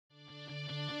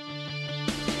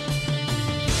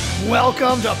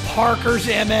Welcome to Parker's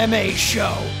MMA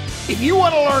Show. If you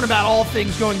want to learn about all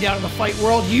things going down in the fight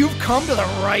world, you've come to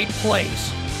the right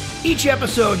place. Each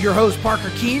episode, your host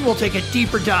Parker Keene will take a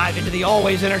deeper dive into the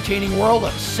always entertaining world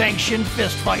of sanctioned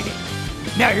fist fighting.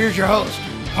 Now here's your host,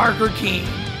 Parker Keene.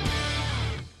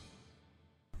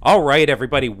 All right,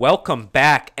 everybody, welcome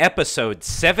back. Episode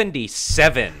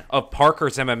 77 of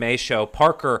Parker's MMA Show.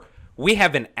 Parker, we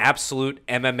have an absolute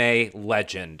MMA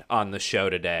legend on the show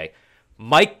today.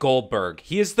 Mike Goldberg.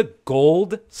 He is the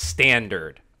gold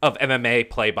standard of MMA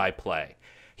play-by-play.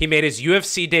 He made his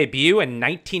UFC debut in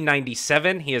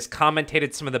 1997. He has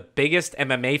commentated some of the biggest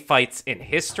MMA fights in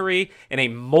history in a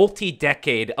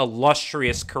multi-decade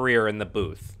illustrious career in the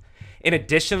booth. In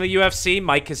addition to the UFC,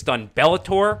 Mike has done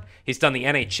Bellator, he's done the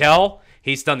NHL,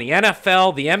 he's done the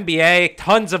NFL, the NBA,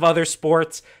 tons of other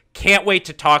sports. Can't wait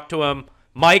to talk to him.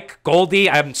 Mike, Goldie,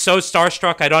 I'm so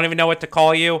starstruck, I don't even know what to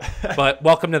call you, but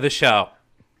welcome to the show.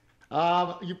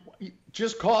 You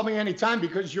just call me anytime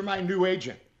because you're my new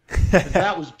agent.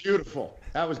 That was beautiful.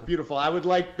 That was beautiful. I would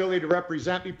like Billy to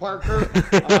represent me, Parker.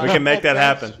 We can make that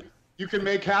happen. You can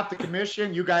make half the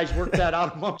commission. You guys work that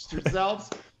out amongst yourselves.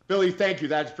 Billy, thank you.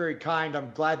 That's very kind.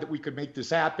 I'm glad that we could make this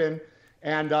happen.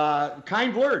 And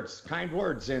kind words.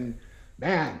 And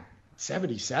man,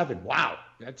 77. Wow.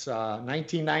 That's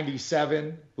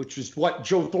 1997, which is what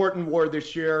Joe Thornton wore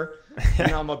this year. You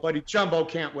know, my buddy Jumbo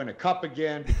can't win a cup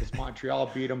again because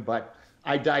Montreal beat him, but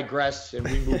I digress and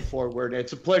we move forward.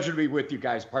 It's a pleasure to be with you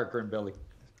guys, Parker and Billy.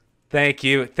 Thank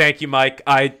you, Mike.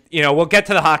 We'll get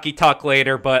to the hockey talk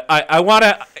later, but I want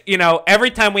to, every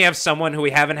time we have someone who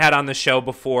we haven't had on the show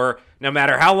before, no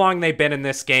matter how long they've been in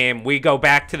this game, we go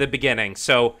back to the beginning.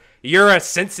 So you're a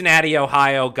Cincinnati,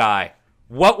 Ohio guy.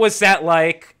 What was that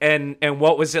like, and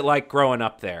what was it like growing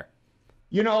up there?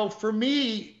 You know, for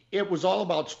me, it was all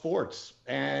about sports,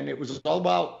 and it was all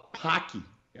about hockey.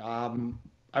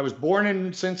 I was born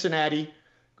in Cincinnati,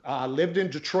 lived in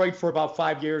Detroit for about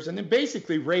 5 years, and then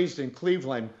basically raised in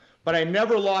Cleveland, but I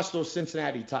never lost those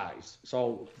Cincinnati ties.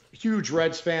 So huge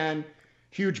Reds fan,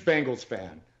 huge Bengals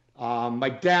fan. My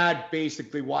dad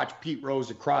basically watched Pete Rose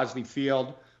at Crosley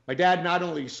Field. My dad not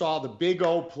only saw the Big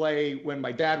O play when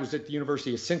my dad was at the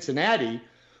University of Cincinnati,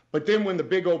 but then when the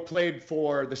Big O played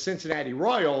for the Cincinnati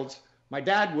Royals, my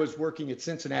dad was working at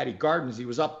Cincinnati Gardens. He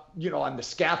was up, on the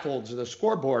scaffolds of the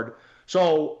scoreboard.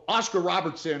 So Oscar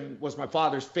Robertson was my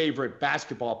father's favorite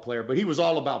basketball player, but he was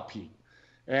all about Pete.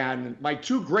 And my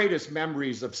two greatest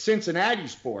memories of Cincinnati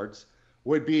sports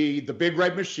would be the Big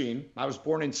Red Machine. I was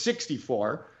born in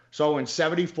 64. So in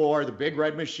 74, the Big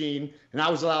Red Machine, and I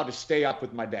was allowed to stay up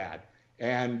with my dad.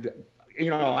 And,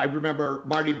 I remember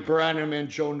Marty Brenneman,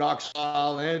 Joe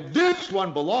Knoxall, and this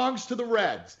one belongs to the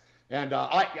Reds. And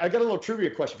I got a little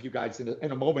trivia question for you guys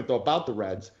in a moment, though, about the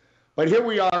Reds. But here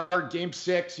we are, Game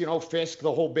 6, Fisk,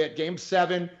 the whole bit. Game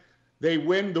 7, they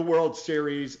win the World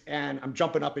Series, and I'm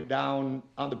jumping up and down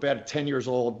on the bed at 10 years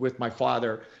old with my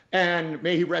father. And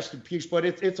may he rest in peace, but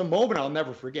it's a moment I'll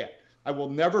never forget. I will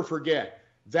never forget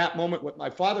that moment with my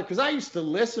father, because I used to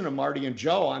listen to Marty and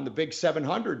Joe on the Big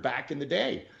 700 back in the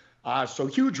day. So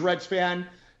huge Reds fan.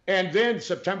 And then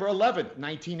September 11th,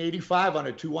 1985, on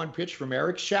a 2-1 pitch from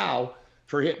Eric Schau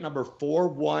for hit number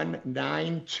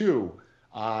 4192,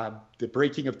 the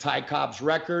breaking of Ty Cobb's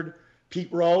record. Pete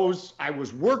Rose, I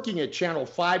was working at Channel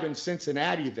 5 in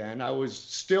Cincinnati then. I was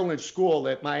still in school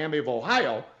at Miami of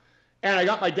Ohio, and I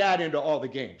got my dad into all the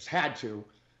games, had to.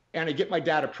 And I get my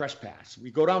dad a press pass.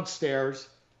 We go downstairs,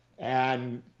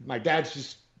 and my dad's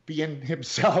just being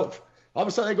himself. All of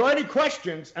a sudden, I go, any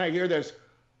questions? And I hear this,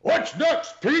 what's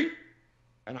next, Pete?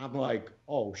 And I'm like,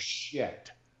 oh,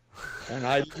 shit. And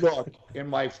I look, and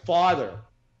my father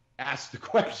asked the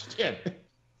question.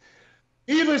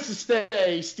 Needless to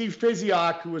say, Steve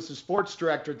Fiziak, who was the sports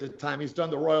director at the time, he's done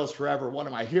the Royals forever, one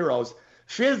of my heroes.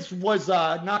 Fizz was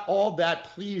not all that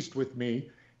pleased with me,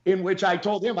 in which I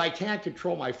told him I can't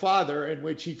control my father, in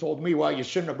which he told me, well, you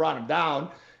shouldn't have brought him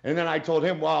down. And then I told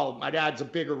him, well, my dad's a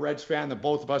bigger Reds fan than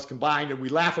both of us combined, and we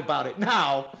laugh about it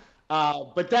now.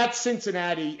 But that's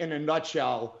Cincinnati in a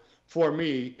nutshell for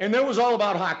me. And it was all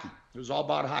about hockey. It was all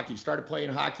about hockey. Started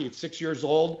playing hockey at 6 years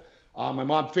old. My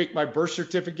mom faked my birth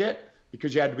certificate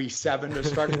because you had to be 7 to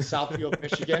start in Southfield,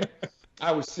 Michigan.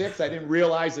 I was 6. I didn't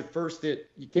realize at first that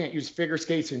you can't use figure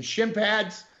skates and shin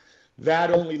pads.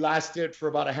 That only lasted for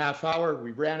about a half hour.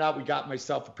 We ran out. We got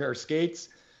myself a pair of skates.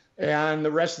 And the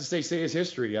rest, as they say, is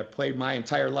history. I played my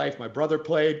entire life. My brother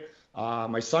played.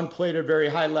 My son played at a very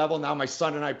high level. Now my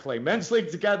son and I play men's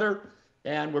league together.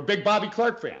 And we're big Bobby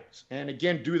Clark fans. And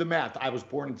again, do the math. I was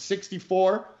born in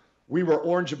 64. We were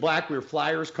orange and black. We were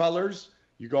Flyers colors.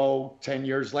 You go 10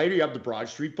 years later, you have the Broad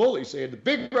Street Bullies. So you had the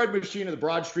Big Red Machine and the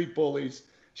Broad Street Bullies.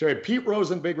 So you had Pete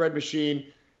Rose and Big Red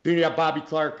Machine. Then you have Bobby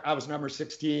Clark. I was number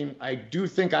 16. I do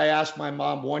think I asked my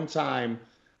mom one time,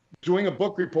 doing a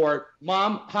book report,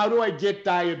 Mom, how do I get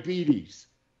diabetes?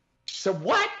 She said,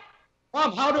 what?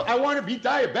 Mom, how do I want to be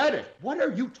diabetic? What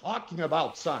are you talking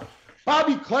about, son?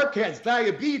 Bobby Clark has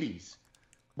diabetes.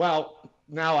 Well,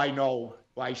 now I know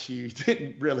why she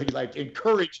didn't really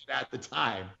encourage it at the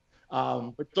time.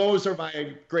 But those are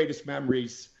my greatest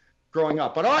memories growing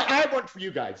up. But I have one for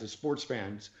you guys as sports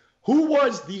fans. Who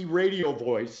was the radio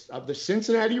voice of the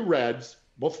Cincinnati Reds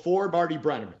before Marty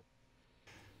Brennaman?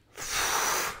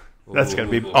 That's going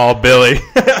to be all Billy.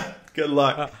 Good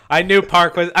luck. I knew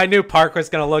Park was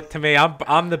going to look to me.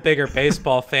 I'm the bigger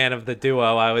baseball fan of the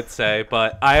duo, I would say,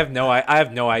 but I have no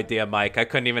idea, Mike. I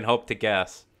couldn't even hope to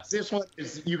guess. This one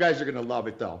is, you guys are going to love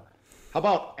it though. How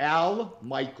about Al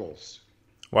Michaels?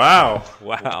 Wow.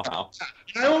 I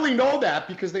only know that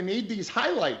because they made these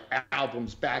highlight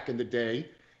albums back in the day,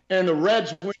 and the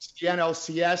Reds went to the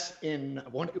NLCS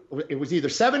it was either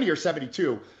 70 or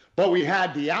 72, but we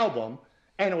had the album.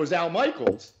 And it was Al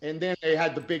Michaels. And then they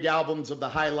had the big albums of the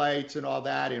highlights and all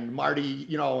that. And Marty,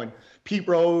 and Pete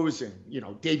Rose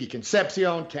and, Davey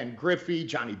Concepcion, Ken Griffey,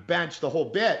 Johnny Bench, the whole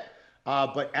bit.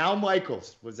 But Al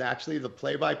Michaels was actually the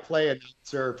play-by-play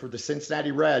announcer for the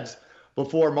Cincinnati Reds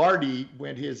before Marty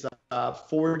went his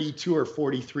 42 or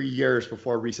 43 years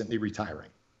before recently retiring.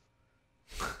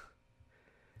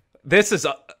 This is...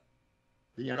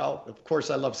 of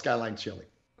course, I love Skyline Chili.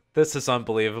 This is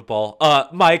unbelievable.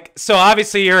 Mike, so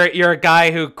obviously you're a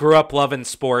guy who grew up loving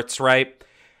sports, right?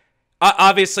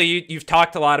 Obviously, you've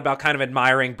talked a lot about kind of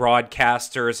admiring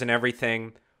broadcasters and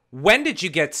everything. When did you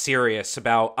get serious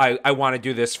about, I want to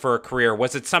do this for a career?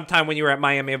 Was it sometime when you were at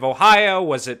Miami of Ohio?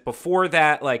 Was it before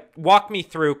that? Walk me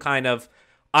through kind of,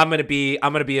 I'm gonna be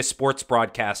a sports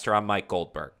broadcaster. I'm Mike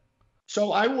Goldberg.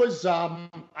 So I was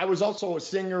also a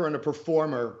singer and a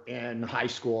performer in high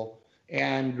school.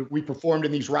 And we performed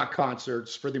in these rock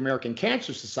concerts for the American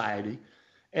Cancer Society.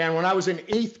 And when I was in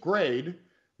 8th grade,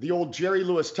 the old Jerry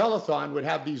Lewis Telethon would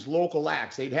have these local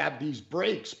acts. They'd have these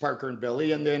breaks, Parker and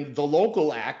Billy, and then the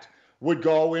local act would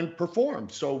go and perform.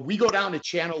 So we go down to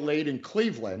Channel 8 in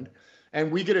Cleveland,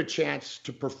 and we get a chance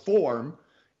to perform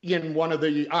in one of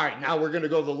the, all right, now we're going to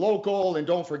go to the local, and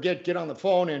don't forget, get on the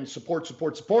phone and support.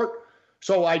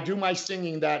 So I do my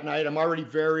singing that night. I'm already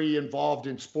very involved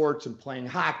in sports and playing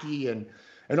hockey and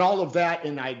all of that.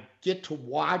 And I get to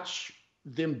watch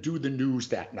them do the news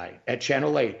that night at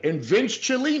Channel 8. And Vince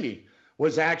Cellini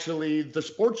was actually the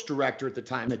sports director at the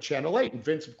time at Channel 8. And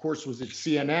Vince, of course, was at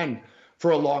CNN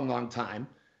for a long, long time.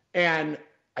 And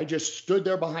I just stood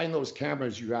there behind those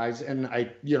cameras, you guys. And I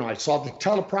saw the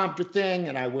teleprompter thing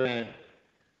and I went,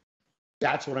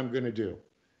 that's what I'm going to do.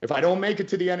 If I don't make it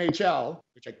to the NHL,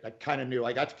 which I kind of knew,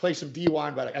 I got to play some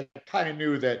D1, but I kind of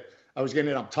knew that I was going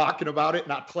to end up talking about it,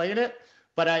 not playing it.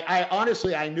 But I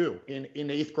honestly, I knew in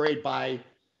 8th grade by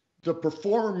the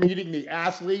performer meeting the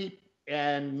athlete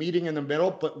and meeting in the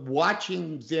middle, but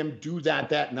watching them do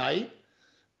that night,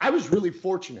 I was really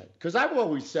fortunate because I've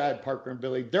always said, Parker and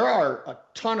Billy, there are a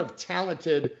ton of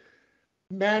talented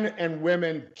men and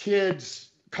women, kids,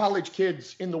 college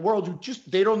kids in the world who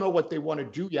they don't know what they want to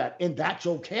do yet. And that's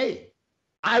okay.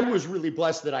 I was really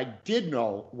blessed that I did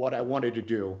know what I wanted to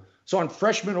do. So on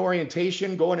freshman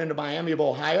orientation, going into Miami of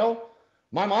Ohio,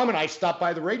 my mom and I stopped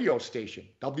by the radio station,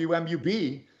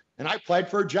 WMUB, and I applied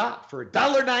for a job for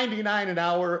 $1.99 an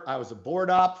hour. I was a board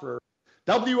op for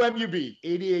WMUB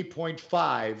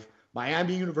 88.5,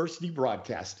 Miami University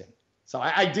Broadcasting. So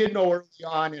I did know early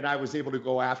on, and I was able to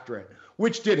go after it,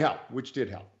 which did help.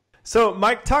 So,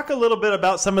 Mike, talk a little bit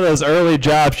about some of those early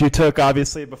jobs you took,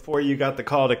 obviously, before you got the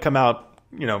call to come out,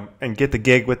 and get the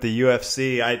gig with the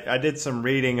UFC. I did some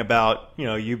reading about,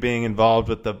 you being involved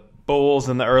with the Bulls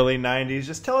in the early 90s.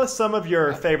 Just tell us some of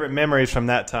your favorite memories from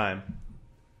that time.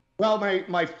 Well,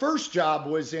 my first job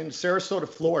was in Sarasota,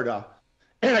 Florida,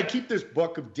 and I keep this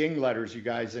book of ding letters, you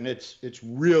guys, and it's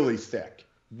really thick.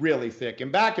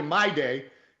 And back in my day,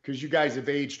 because you guys have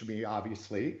aged me,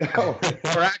 obviously. Or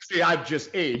actually, I've just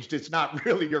aged. It's not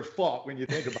really your fault when you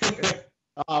think about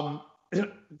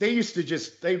it. They used to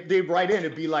they'd write in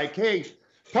and be like, hey,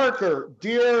 Parker,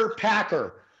 dear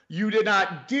Packer, you did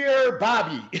not, dear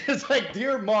Bobby. It's like,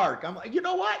 dear Mark. I'm like, you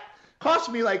know what? Cost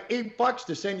me like $8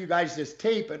 to send you guys this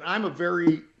tape. And I'm a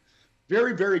very,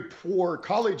 very, very poor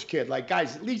college kid. Like,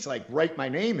 guys, at least write my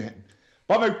name in.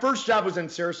 But my first job was in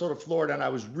Sarasota, Florida. And I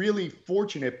was really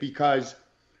fortunate because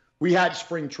we had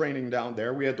spring training down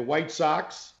there. We had the White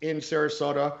Sox in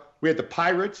Sarasota. We had the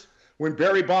Pirates. when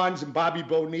Barry Bonds and Bobby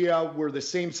Bonilla were the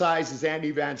same size as Andy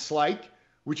Van Slyke,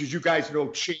 which, as you guys know,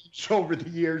 changed over the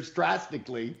years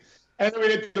drastically. And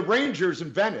we had the Rangers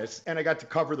in Venice, and I got to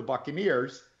cover the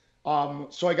Buccaneers.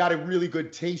 So I got a really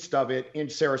good taste of it in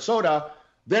Sarasota.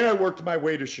 Then I worked my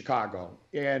way to Chicago,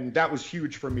 and that was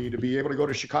huge for me to be able to go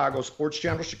to Chicago, Sports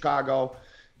Channel Chicago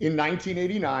in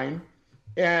 1989.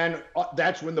 And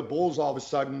that's when the Bulls all of a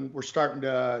sudden were starting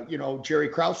to, Jerry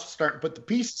Krause was starting to put the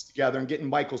pieces together and getting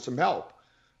Michael some help.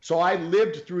 So I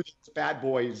lived through this Bad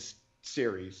Boys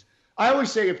series. I always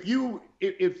say if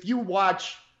you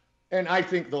watch, and I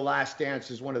think The Last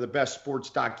Dance is one of the best sports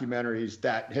documentaries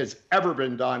that has ever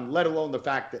been done, let alone the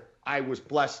fact that I was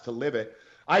blessed to live it.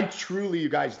 I truly, you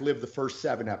guys, lived the first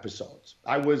 7 episodes.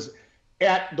 I was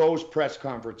at those press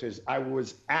conferences. I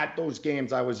was at those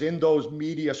games. I was in those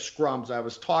media scrums. I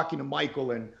was talking to Michael,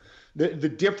 and the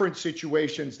different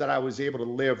situations that I was able to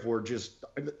live were just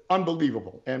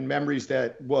unbelievable, and memories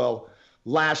that will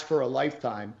last for a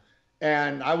lifetime.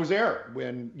 And I was there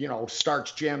when,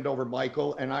 Starks jammed over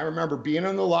Michael. And I remember being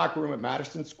in the locker room at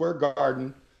Madison Square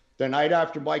Garden the night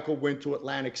after Michael went to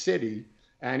Atlantic City,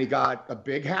 and he got a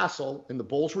big hassle and the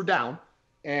Bulls were down.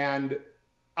 And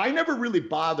I never really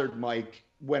bothered Mike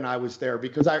when I was there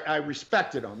because I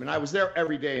respected him, and I was there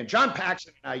every day. And John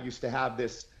Paxson and I used to have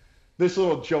this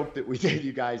little joke that we did,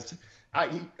 you guys.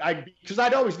 Because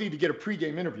I'd always need to get a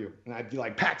pregame interview. And I'd be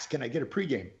like, Pax, can I get a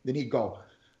pregame? Then he'd go,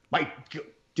 Mike,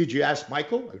 did you ask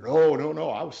Michael? I go, no,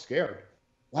 I was scared.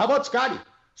 Well, how about Scotty?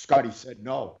 Scotty said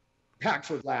no. Pax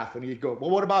would laugh, and he'd go, well,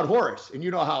 what about Horace? And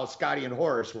you know how Scotty and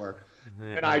Horace were.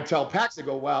 And I'd tell Pax, I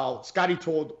go, well, Scotty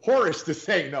told Horace to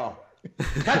say no.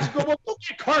 Pax would go, well, go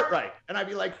get Cartwright. And I'd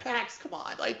be like, Pax, come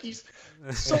on. Like, he's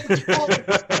so talented.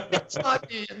 It's not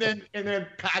me. And then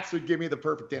Pax would give me the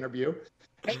perfect interview.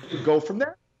 And we'd go from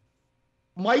there.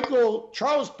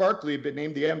 Charles Barkley had been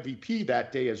named the MVP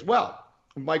that day as well.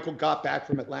 Michael got back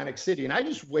from Atlantic City, and I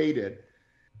just waited.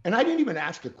 And I didn't even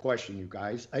ask a question, you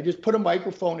guys. I just put a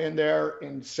microphone in there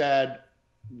and said,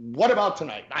 what about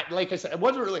tonight? Like I said, it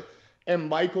wasn't really. And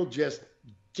Michael just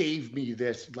gave me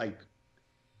this like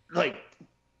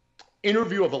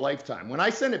interview of a lifetime. When I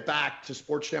sent it back to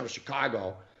Sports Channel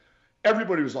Chicago,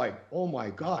 everybody was like, oh my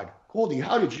God, Goldie,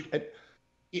 how did you?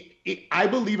 I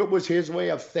believe it was his way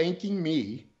of thanking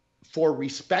me for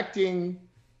respecting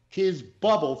his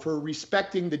bubble, for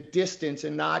respecting the distance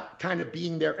and not kind of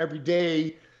being there every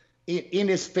day in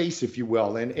his face, if you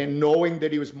will, and knowing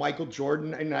that he was Michael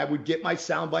Jordan. And I would get my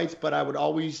sound bites, but I would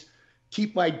always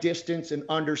keep my distance and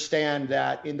understand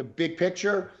that in the big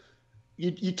picture,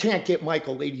 you can't get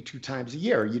Michael 82 times a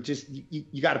year.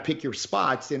 You got to pick your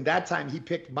spots. And that time he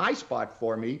picked my spot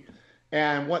for me.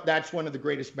 And that's one of the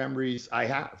greatest memories I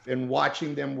have. And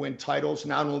watching them win titles,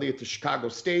 not only at the Chicago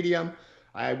Stadium,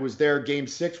 I was there Game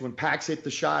 6 when Pax hit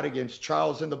the shot against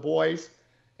Charles and the boys.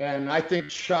 And I think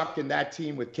Chuck and that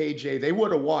team with KJ, they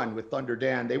would have won with Thunder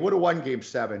Dan. They would have won Game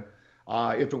 7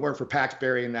 if it weren't for Pax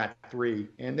burying that 3.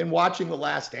 And then watching The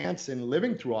Last Dance and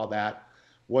living through all that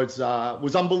was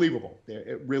unbelievable.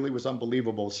 It really was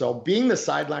unbelievable. So being the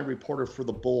sideline reporter for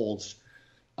the Bulls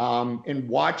and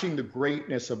watching the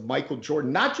greatness of Michael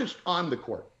Jordan, not just on the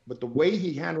court, but the way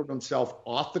he handled himself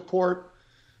off the court,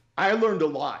 I learned a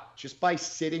lot just by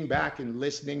sitting back and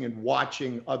listening and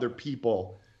watching other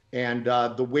people and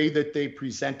the way that they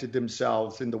presented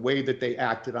themselves and the way that they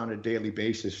acted on a daily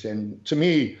basis. And to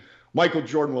me, Michael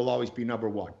Jordan will always be number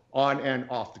one on and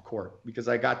off the court because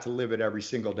I got to live it every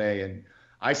single day. And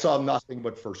I saw nothing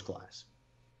but first class.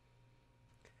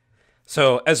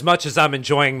 So as much as I'm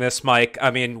enjoying this, Mike,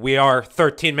 I mean, we are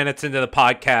 13 minutes into the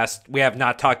podcast. We have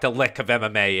not talked a lick of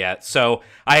MMA yet. So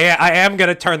I am going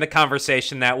to turn the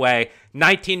conversation that way.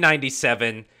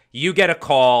 1997, you get a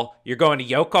call. You're going to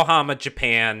Yokohama,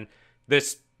 Japan,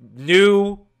 this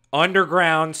new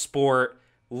underground sport.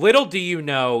 Little do you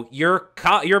know, you're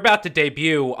about to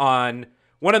debut on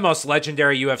one of the most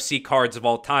legendary UFC cards of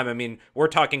all time. I mean, we're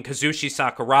talking Kazushi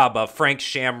Sakuraba, Frank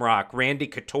Shamrock, Randy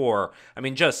Couture. I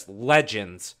mean, just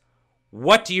legends.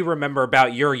 What do you remember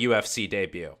about your UFC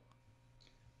debut?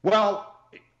 Well,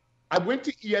 I went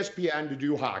to ESPN to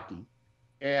do hockey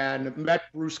and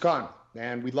met Bruce Conner.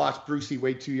 And we lost Brucey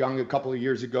way too young a couple of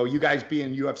years ago. You guys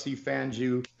being UFC fans,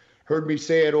 you heard me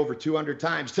say it over 200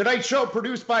 times. Tonight's show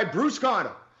produced by Bruce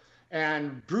Conner.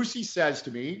 And Brucey says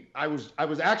to me, I'd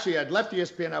left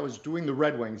ESPN, I was doing the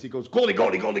Red Wings. He goes, Goldie, I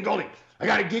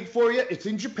got a gig for you. It's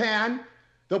in Japan.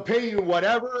 They'll pay you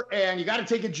whatever, and you got to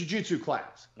take a jiu-jitsu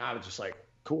class. And I was just like,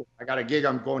 cool, I got a gig,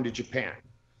 I'm going to Japan.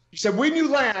 He said, when you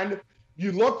land,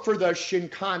 you look for the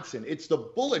Shinkansen. It's the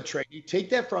bullet train. You take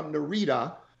that from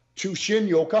Narita to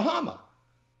Yokohama.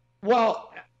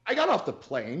 Well, I got off the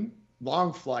plane,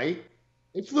 long flight.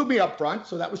 They flew me up front,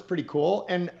 so that was pretty cool.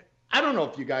 And I don't know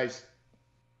if you guys,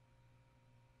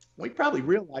 we probably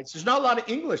realize there's not a lot of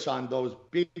English on those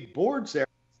big boards there.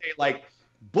 They say like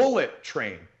bullet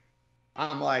train.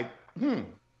 I'm like,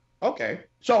 okay.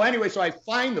 So anyway, so I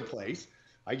find the place.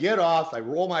 I get off. I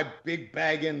roll my big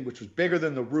bag in, which was bigger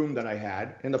than the room that I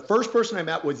had. And the first person I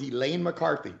met was Elaine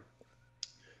McCarthy,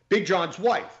 Big John's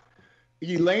wife.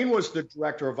 Elaine was the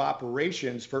director of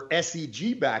operations for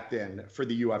SEG back then for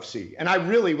the UFC. And I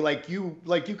really, like you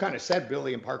kind of said,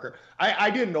 Billy and Parker, I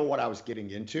didn't know what I was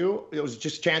getting into. It was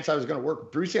just a chance I was going to work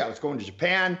with Brucey. I was going to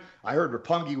Japan. I heard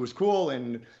Roppongi was cool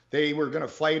and they were going to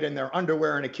fight in their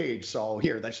underwear in a cage. So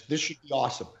here, this should be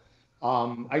awesome.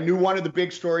 I knew one of the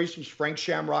big stories was Frank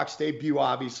Shamrock's debut,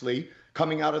 obviously,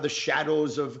 coming out of the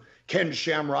shadows of Ken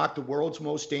Shamrock, the world's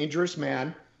most dangerous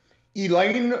man.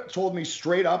 Elaine told me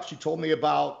straight up, she told me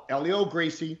about Helio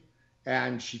Gracie,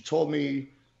 and she told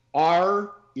me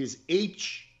R is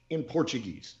H in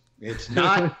Portuguese. It's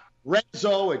not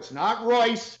Renzo, it's not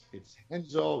Royce, it's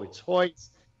Enzo, it's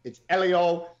Royce, it's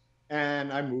Helio,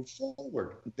 and I moved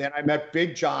forward. Then I met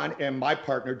Big John and my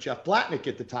partner, Jeff Blatnick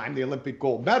at the time, the Olympic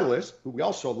gold medalist, who we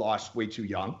also lost way too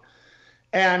young.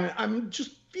 And I'm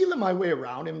just feeling my way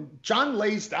around, and John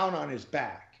lays down on his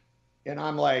back, and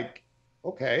I'm like,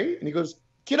 okay. And he goes,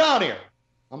 get out here.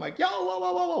 I'm like, yo,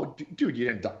 whoa. Dude, you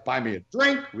didn't buy me a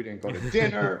drink. We didn't go to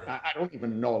dinner. I don't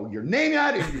even know your name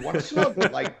yet. And you want to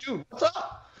snuggle. Like, dude, what's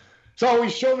up? So he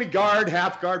showed me guard,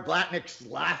 half guard. Blatnick's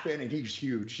laughing, and he's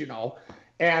huge, you know.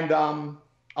 And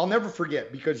I'll never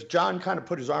forget because John kind of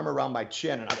put his arm around my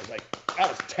chin, and I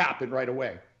was tapping right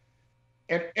away.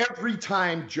 And every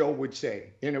time Joe would say,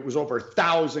 and it was over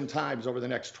 1,000 times over the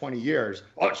next 20 years,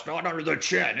 oh, it's not under the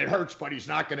chin. It hurts, but he's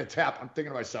not going to tap. I'm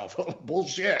thinking to myself, oh,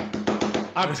 bullshit.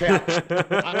 I'm tapped.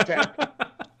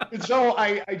 And so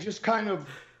I just kind of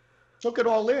took it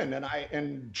all in.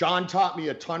 And John taught me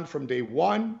a ton from day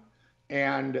one.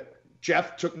 And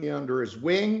Jeff took me under his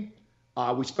wing.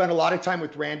 We spent a lot of time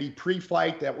with Randy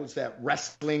pre-fight. That was that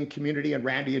wrestling community, and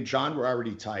Randy and John were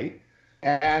already tight.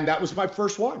 And that was my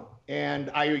first one. And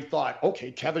I thought,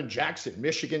 okay, Kevin Jackson,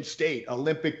 Michigan State,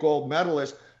 Olympic gold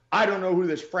medalist. I don't know who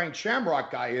this Frank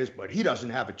Shamrock guy is, but he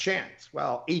doesn't have a chance.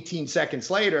 Well, 18 seconds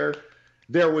later,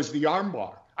 there was the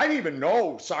armbar. I didn't even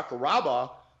know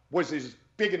Sakuraba was as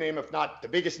big a name, if not the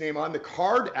biggest name on the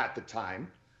card at the time.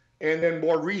 And then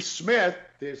Maurice Smith,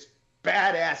 this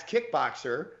badass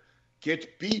kickboxer, gets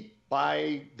beat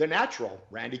by the natural,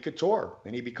 Randy Couture,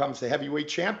 and he becomes the heavyweight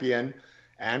champion.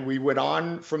 And we went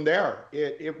on from there.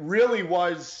 It really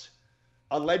was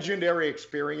a legendary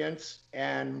experience.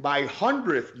 And my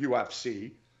 100th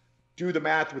UFC, do the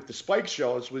math with the Spike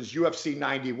shows, was UFC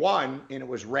 91, and it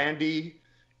was Randy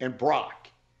and Brock.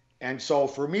 And so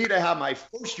for me to have my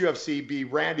first UFC be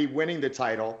Randy winning the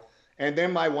title, and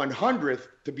then my 100th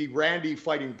to be Randy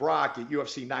fighting Brock at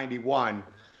UFC 91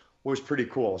 was pretty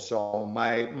cool. So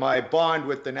my bond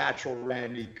with the natural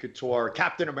Randy Couture,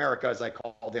 Captain America, as I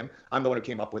called him, I'm the one who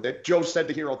came up with it. Joe said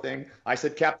the hero thing. I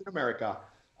said Captain America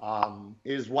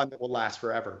is one that will last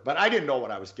forever. But I didn't know what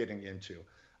I was getting into.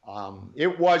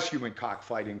 It was human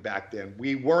cockfighting back then.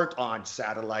 We weren't on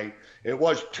satellite. It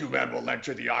was 2 men will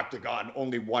enter the octagon,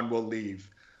 only one will leave.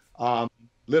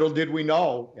 Little did we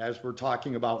know, as we're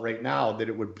talking about right now, that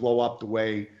it would blow up the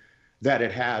way that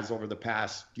it has over the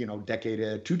past,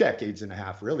 decade, 2 decades and a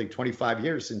half, really, 25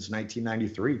 years since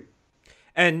 1993.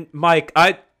 And Mike,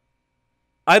 I'd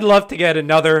love to get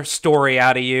another story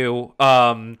out of you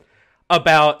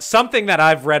about something that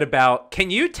I've read about.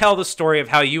 Can you tell the story of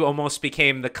how you almost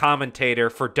became the commentator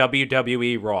for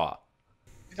WWE Raw?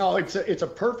 It's a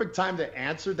perfect time to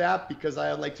answer that because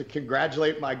I'd like to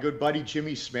congratulate my good buddy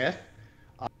Jimmy Smith.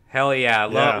 Hell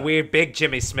yeah. We're big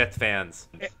Jimmy Smith fans.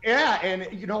 Yeah, and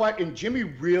you know what? And Jimmy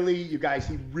really, you guys,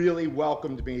 he really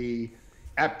welcomed me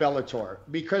at Bellator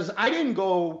because I didn't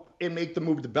go and make the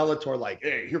move to Bellator like,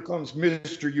 hey, here comes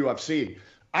Mr. UFC.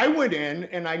 I went in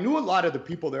and I knew a lot of the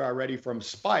people there already from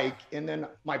Spike. And then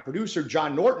my producer,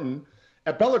 John Norton,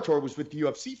 at Bellator was with the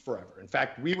UFC forever. In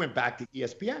fact, we went back to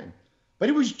ESPN. But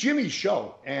it was Jimmy's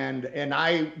show, and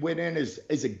I went in as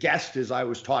a guest, as I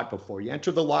was taught before. You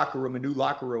enter the locker room, a new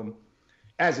locker room,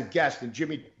 as a guest, and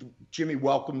Jimmy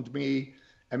welcomed me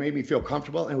and made me feel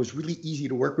comfortable. And it was really easy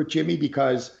to work with Jimmy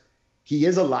because he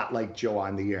is a lot like Joe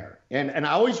on the air. And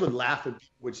I always would laugh when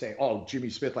people would say, oh, Jimmy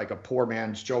Smith, like a poor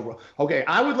man's Joe Rogan. Okay,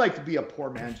 I would like to be a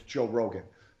poor man's Joe Rogan.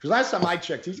 Because last time I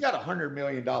checked, he's got a $100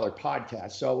 million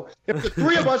podcast. So if the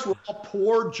three of us were all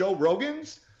poor Joe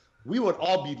Rogans, we would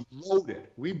all be loaded.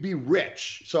 We'd be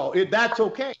rich. So that's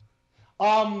okay.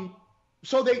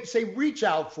 so they say, reach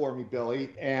out for me, Billy.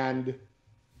 And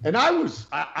I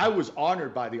was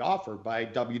honored by the offer by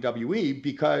WWE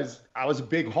because I was a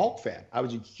big Hulk fan. I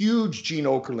was a huge Gene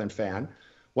Okerlund fan.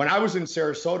 When I was in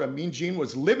Sarasota, Mean Gene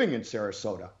was living in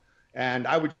Sarasota, and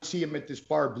I would see him at this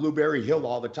bar, Blueberry Hill,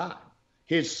 all the time.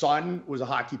 His son was a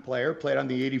hockey player, played on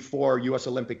the '84 U.S.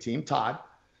 Olympic team, Todd.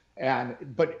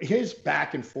 But his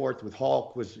back and forth with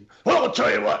Hulk was, oh, I'll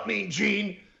tell you what, Mean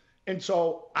Gene. And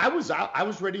so I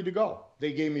was ready to go.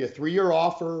 They gave me a 3-year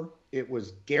offer. It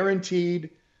was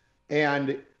guaranteed.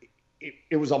 And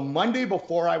it was a Monday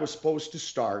before I was supposed to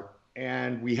start.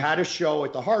 And we had a show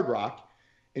at the Hard Rock.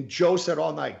 And Joe said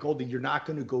all night, Goldie, you're not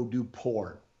going to go do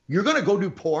porn. You're going to go do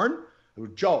porn? I was,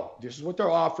 Joe, this is what they're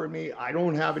offering me. I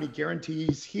don't have any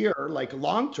guarantees here, like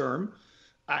long term.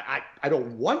 I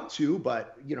don't want to,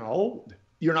 but,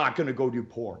 you're not going to go do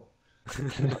porn.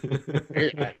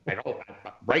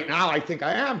 Right now, I think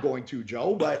I am going to,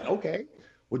 Joe, but okay.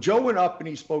 Well, Joe went up and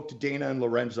he spoke to Dana and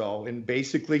Lorenzo. And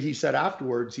basically he said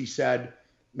afterwards, he said,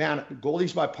 man,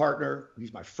 Goldie's my partner.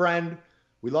 He's my friend.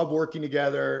 We love working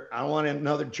together. I don't want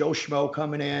another Joe Schmo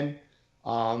coming in.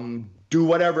 Do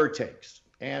whatever it takes.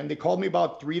 And they called me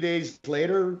about 3 days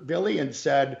later, Billy, and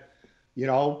said,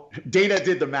 Dana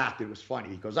did the math. It was funny.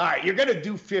 He goes, all right, you're going to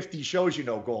do 50 shows,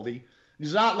 Goldie.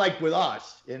 It's not like with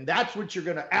us. And that's what you're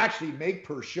going to actually make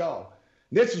per show.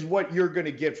 This is what you're going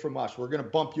to get from us. We're going to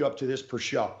bump you up to this per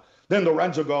show. Then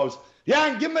Lorenzo goes, yeah,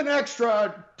 and give him an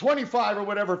extra 25 or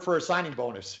whatever for a signing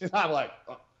bonus. And I'm like,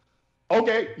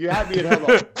 okay, you had me at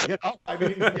hello. You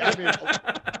had me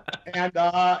at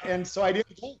hello. And so I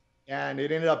didn't go. And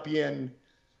it ended up being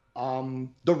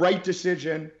the right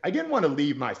decision. I didn't want to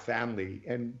leave my family.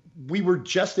 And we were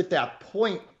just at that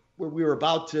point where we were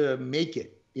about to make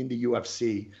it in the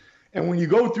UFC. And when you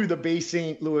go through the Bay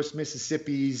St. Louis,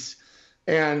 Mississippi's,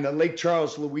 and the Lake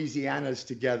Charles, Louisiana's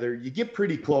together, you get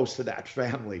pretty close to that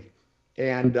family.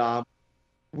 And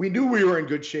we knew we were in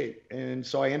good shape. And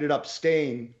so I ended up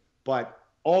staying, but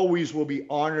always will be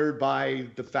honored by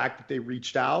the fact that they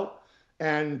reached out.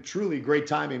 And truly great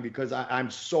timing, because I'm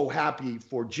so happy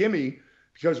for Jimmy,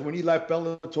 because when he left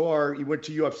Bellator, he went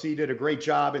to UFC, did a great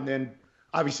job. And then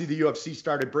obviously the UFC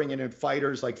started bringing in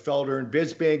fighters like Felder and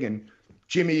Bisping, and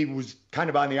Jimmy was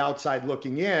kind of on the outside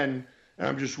looking in. And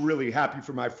I'm just really happy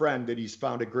for my friend that he's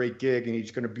found a great gig and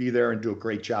he's going to be there and do a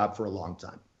great job for a long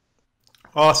time.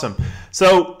 Awesome.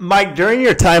 So, Mike, during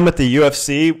your time with the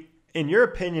UFC, in your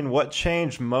opinion, what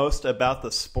changed most about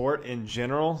the sport in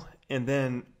general? And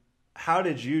then how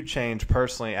did you change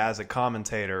personally as a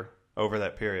commentator over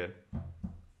that period?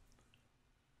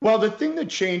 Well, the thing that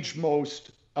changed most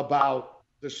about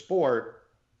the sport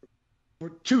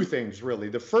were two things, really.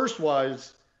 The first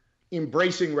was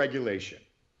embracing regulation.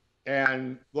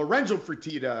 And Lorenzo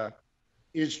Fertitta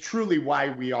is truly why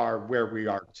we are where we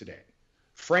are today.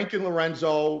 Frank and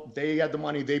Lorenzo, they had the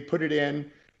money, they put it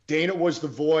in. Dana was the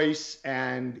voice,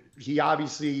 and he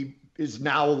obviously is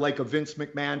now like a Vince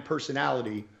McMahon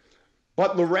personality.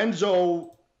 But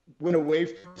Lorenzo went away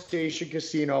from Station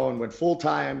Casino and went full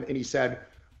time, and he said,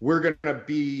 we're going to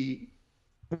be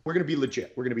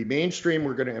legit. We're going to be mainstream.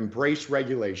 We're going to embrace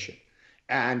regulation.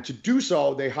 And to do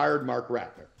so, they hired Mark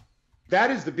Ratner. That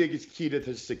is the biggest key to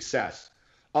the success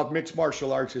of mixed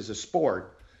martial arts as a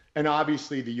sport, and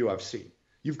obviously the UFC.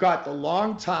 You've got the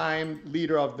longtime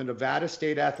leader of the Nevada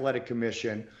State Athletic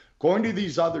Commission going to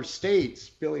these other states,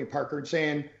 Billy and Parker, and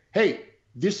saying, hey,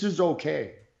 this is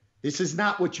okay. This is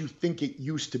not what you think it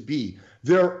used to be.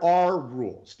 There are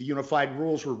rules. The unified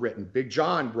rules were written. Big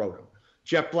John wrote them.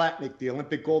 Jeff Blatnick, the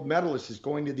Olympic gold medalist, is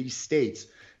going to these states.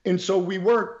 And so we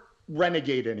weren't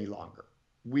renegade any longer.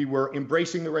 We were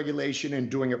embracing the regulation and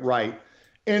doing it right.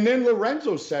 And then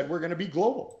Lorenzo said, we're going to be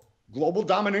global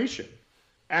domination.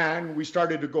 And we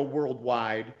started to go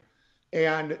worldwide.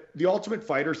 And the Ultimate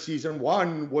Fighter season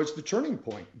 1 was the turning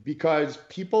point, because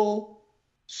people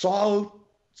saw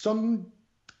some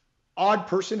odd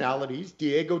personalities.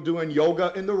 Diego doing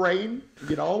yoga in the rain,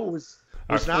 was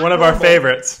not one of our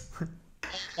favorites.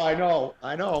 I know,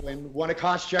 and one of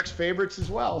Koscheck's favorites as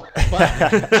well.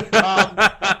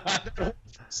 But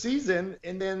season,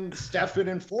 and then Stefan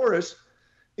and Forrest,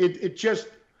 it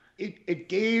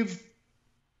gave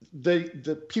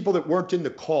the people that weren't in the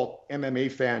cult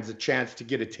MMA fans a chance to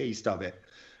get a taste of it.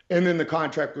 And then the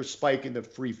contract with Spike and the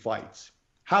free fights.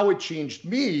 How it changed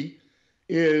me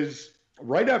is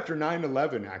right after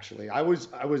 9/11, actually. I was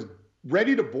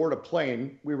ready to board a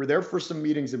plane. We were there for some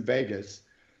meetings in Vegas,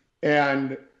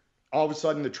 and all of a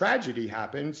sudden the tragedy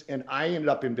happens, and I ended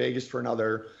up in Vegas for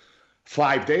another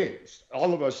 5 days.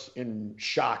 All of us in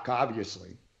shock,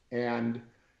 obviously. And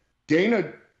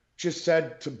Dana just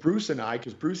said to Bruce and I,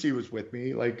 because Brucey was with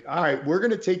me, like, all right, we're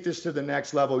going to take this to the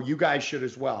next level. You guys should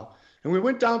as well. And we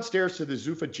went downstairs to the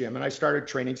Zuffa gym and I started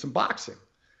training some boxing.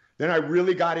 Then I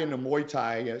really got into Muay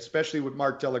Thai, especially with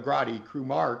Mark Delagrati, Crew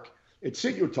Mark at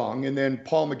Sityodtong, and then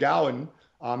Paul McGowan,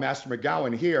 Master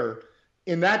McGowan here.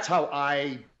 And that's how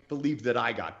I believe that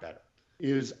I got better,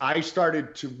 is I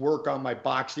started to work on my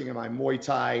boxing and my Muay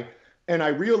Thai. And I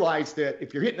realized that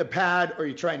if you're hitting the pad or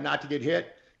you're trying not to get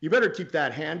hit, you better keep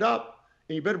that hand up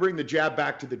and you better bring the jab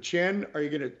back to the chin or you're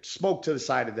going to smoke to the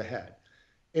side of the head.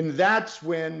 And that's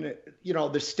when,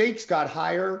 the stakes got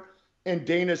higher and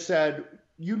Dana said,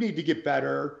 you need to get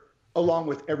better along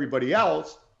with everybody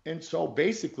else. And so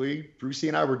basically, Brucey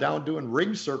and I were down doing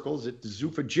ring circles at the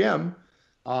Zuffa gym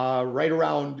right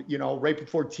around, right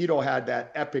before Tito had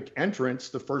that epic entrance,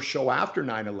 the first show after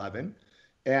 9/11.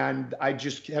 And I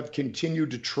just have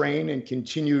continued to train and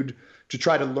continued to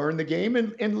try to learn the game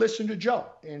and listen to Joe.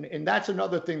 And that's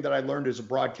another thing that I learned as a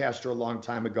broadcaster a long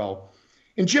time ago.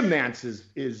 And Jim Nantz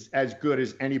is as good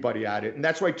as anybody at it. And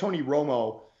that's why Tony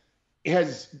Romo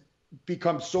has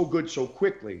become so good so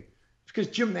quickly, because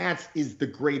Jim Nantz is the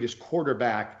greatest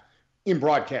quarterback in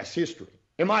broadcast history,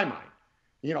 in my mind.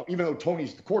 Even though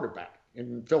Tony's the quarterback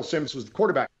and Phil Simms was the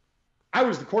quarterback, I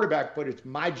was the quarterback, but it's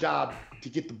my job to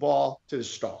get the ball to the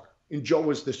star. And Joe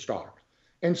was the star.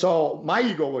 And so my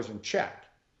ego was in check.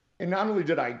 And not only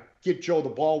did I get Joe the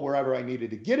ball wherever I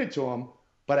needed to get it to him,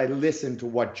 but I listened to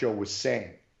what Joe was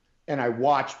saying. And I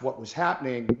watched what was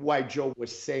happening, why Joe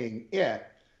was saying it.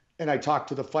 And I talked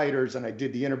to the fighters and I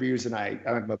did the interviews, and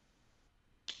I'm a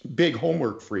big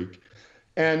homework freak.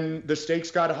 And the stakes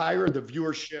got higher, the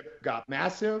viewership got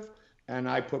massive, and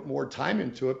I put more time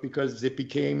into it because it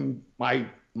became my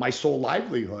sole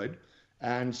livelihood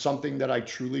and something that I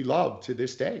truly love to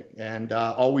this day, and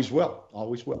always will.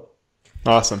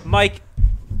 Awesome. Mike,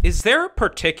 is there a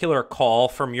particular call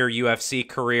from your UFC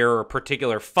career or a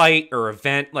particular fight or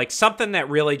event, like something that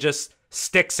really just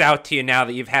sticks out to you now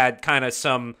that you've had kind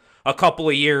of a couple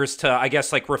of years to, I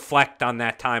guess, like reflect on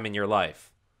that time in your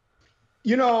life?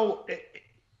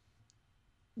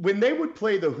 When they would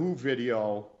play the Who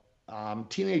video,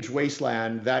 Teenage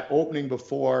Wasteland, that opening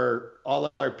before all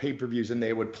of our pay-per-views, and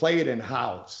they would play it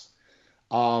in-house.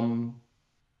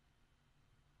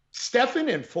 Stephan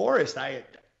and Forrest, I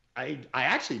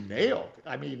actually nailed.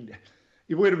 I mean,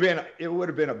 it would have been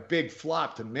a big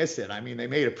flop to miss it. I mean, they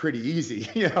made it pretty easy,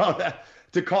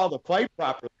 to call the fight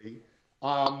properly.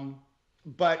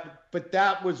 But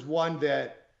that was one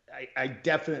that I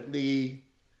definitely,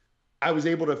 I was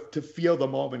able to feel the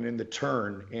moment in the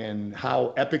turn and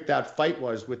how epic that fight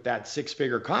was with that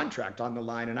 6-figure contract on the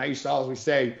line. And I used to always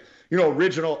say,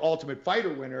 original Ultimate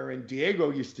Fighter winner. And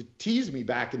Diego used to tease me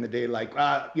back in the day, like,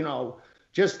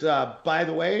 just by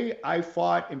the way, I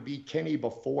fought and beat Kenny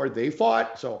before they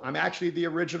fought. So I'm actually the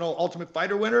original Ultimate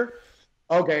Fighter winner.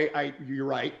 Okay, you're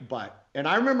right. And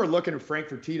I remember looking at Frank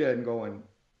Fertitta and going,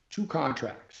 2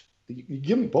 contracts. You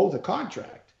give them both a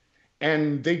contract.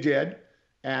 And they did.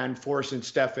 And Forrest and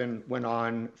Stephan went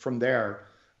on from there.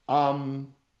 Vitor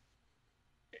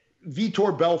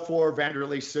Belfort,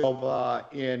 Vanderlei Silva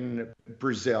in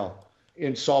Brazil,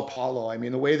 in Sao Paulo. I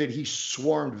mean, the way that he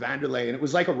swarmed Vanderlei, and it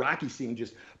was like a Rocky scene,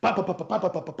 just pop, pop, pop, pop, pop,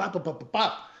 pop, pop, pop, pop, pop,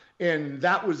 pop. And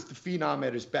that was the Phenom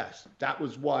at his best. That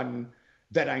was one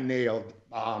that I nailed.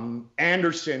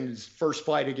 Anderson's first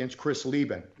fight against Chris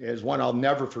Lieben is one I'll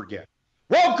never forget.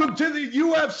 Welcome to the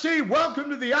UFC. Welcome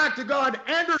to the Octagon,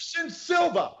 Anderson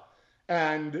Silva.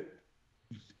 And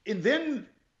then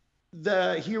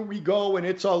the here we go and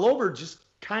it's all over just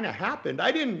kind of happened.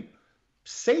 I didn't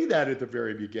say that at the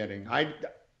very beginning. I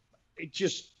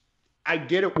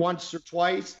did it once or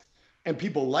twice and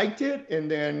people liked it. And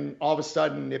then all of a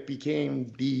sudden it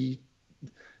became the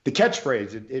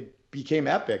catchphrase. It became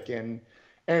epic. And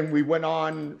we went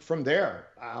on from there.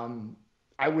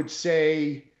 I would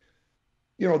say,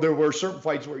 there were certain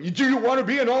fights where do you want to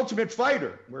be an Ultimate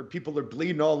Fighter, where people are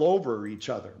bleeding all over each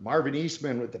other. Marvin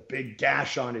Eastman with a big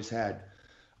gash on his head.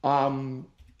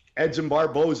 Edson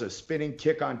Barboza spinning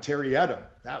kick on Terrietta.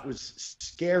 That was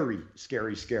scary,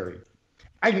 scary, scary.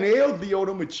 I nailed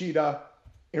Lyoto Machida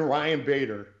and Ryan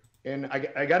Bader. And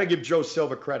I got to give Joe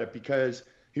Silva credit because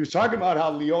he was talking about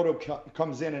how Lyoto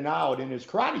comes in and out in his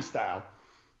karate style.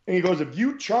 And he goes, if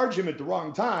you charge him at the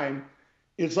wrong time,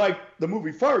 it's like the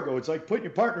movie Fargo. It's like putting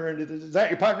your partner is that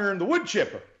your partner in the wood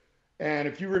chipper? And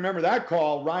if you remember that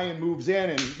call, Ryan moves in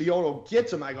and Lyoto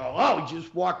gets him. I go, oh, he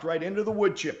just walked right into the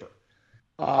wood chipper.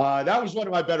 That was one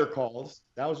of my better calls.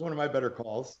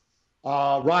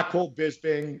 Rockhold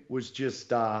Bisping was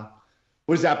just,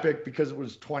 was epic because it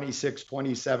was 26,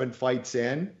 27 fights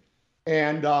in.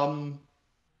 And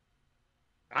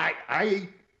I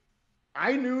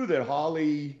knew that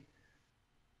Holly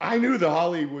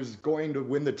was going to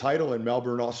win the title in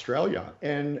Melbourne, Australia.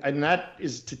 And that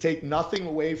is to take nothing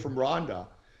away from Ronda.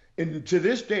 And to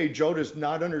this day, Joe does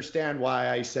not understand why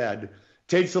I said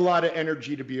takes a lot of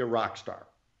energy to be a rock star.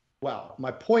 Well,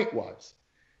 my point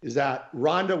is that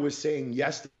Ronda was saying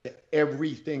yes to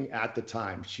everything at the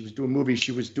time. She was doing movies.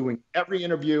 She was doing every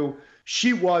interview.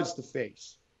 She was the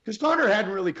face because Conor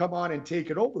hadn't really come on and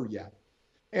taken over yet.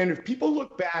 And if people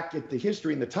look back at the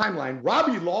history and the timeline,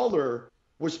 Robbie Lawler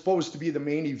was supposed to be the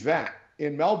main event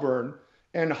in Melbourne,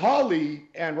 and Holly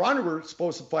and Ronda were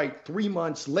supposed to fight 3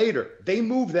 months later. They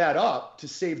moved that up to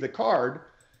save the card.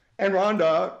 And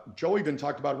Ronda, Joe even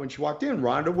talked about it when she walked in,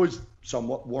 Ronda was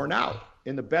somewhat worn out.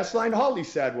 And the best line Holly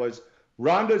said was,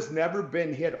 Ronda's never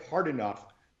been hit hard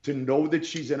enough to know that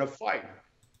she's in a fight.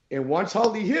 And once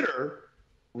Holly hit her,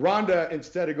 Ronda,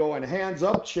 instead of going hands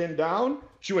up, chin down,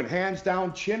 she went hands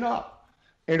down, chin up.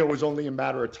 And it was only a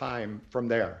matter of time from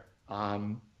there.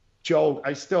 Joe,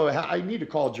 I need to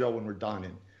call Joe when we're done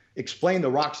and explain the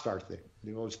rock star thing.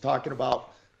 I was talking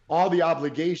about all the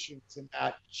obligations and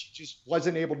that she just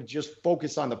wasn't able to just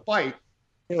focus on the fight.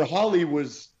 Where Holly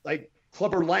was like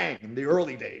Clubber Lang in the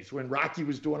early days when Rocky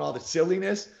was doing all the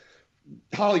silliness.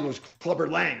 Holly was Clubber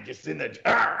Lang, just in the,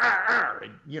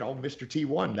 Mr. T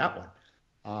won that one.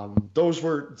 Those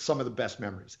were some of the best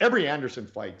memories. Every Anderson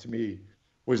fight to me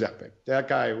was epic. That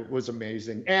guy was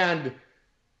amazing. And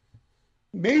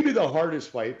maybe the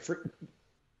hardest fight,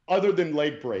 other than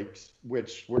leg breaks,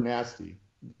 which were nasty,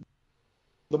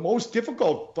 the most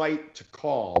difficult fight to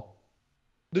call,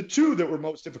 the two that were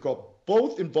most difficult,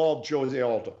 both involved Jose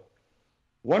Aldo.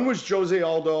 One was Jose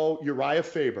Aldo, Uriah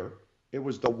Faber. It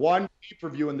was the one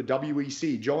pay-per-view in the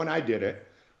WEC. Joe and I did it.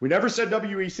 We never said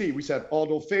WEC. We said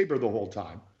Aldo Faber the whole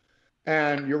time.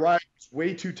 And Uriah was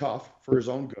way too tough for his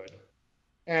own good.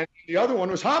 And the other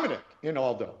one was Hominick in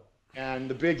Aldo. And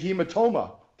the big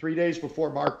hematoma 3 days before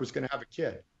Mark was going to have a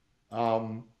kid.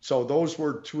 So those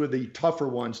were two of the tougher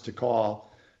ones to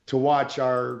call, to watch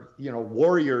our,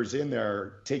 warriors in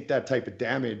there take that type of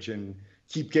damage and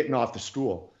keep getting off the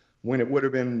stool when it would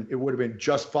have been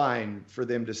just fine for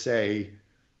them to say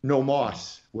no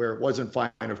moss, where it wasn't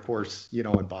fine, of course,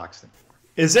 in boxing.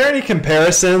 Is there any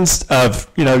comparisons of,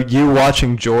 you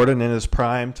watching Jordan in his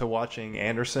prime to watching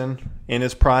Anderson in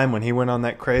his prime when he went on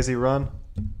that crazy run?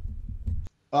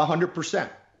 100%,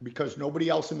 because nobody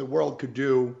else in the world could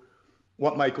do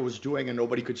what Michael was doing and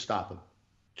nobody could stop him.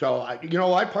 So, you know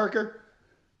what, Parker?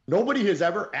 Nobody has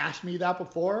ever asked me that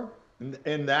before,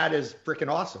 and that is freaking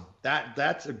awesome.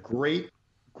 That's a great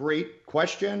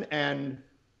question, and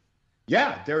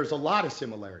yeah, there's a lot of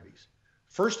similarities.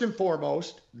 First and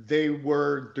foremost, they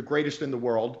were the greatest in the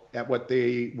world at what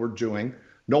they were doing.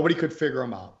 Nobody could figure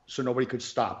them out, so nobody could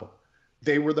stop them.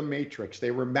 They were the Matrix.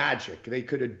 They were magic. They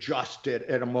could adjust it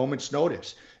at a moment's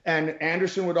notice. And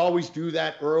Anderson would always do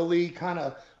that early, kind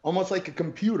of almost like a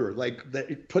computer, like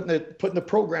putting the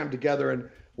program together and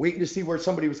waiting to see where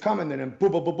somebody was coming, and then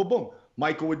boom, boom, boom, boom, boom.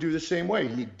 Michael would do the same way.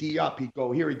 He'd D up. He'd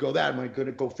go here. He'd go that. Am I going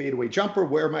to go fadeaway jumper?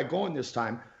 Where am I going this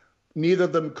time? Neither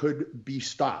of them could be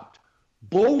stopped.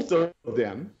 Both of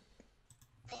them,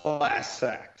 class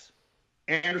acts.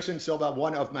 Anderson Silva,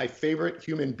 one of my favorite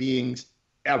human beings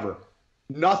ever.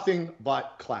 Nothing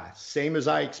but class. Same as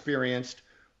I experienced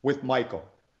with Michael.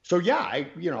 So yeah,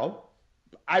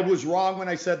 I was wrong when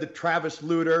I said that Travis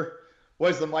Lutter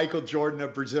was the Michael Jordan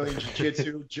of Brazilian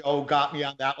Jiu-Jitsu. Joe got me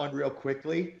on that one real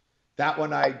quickly. That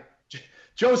one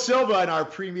Joe Silva in our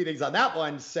pre-meetings on that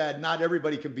one said not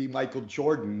everybody can be Michael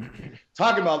Jordan.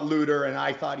 Talking about Lutter, and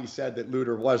I thought he said that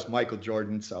Lutter was Michael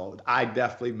Jordan, so I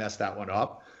definitely messed that one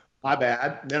up. My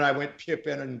bad. Then I went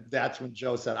Pippen, and that's when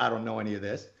Joe said, I don't know any of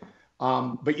this.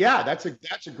 But yeah, that's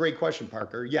a great question,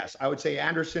 Parker. Yes, I would say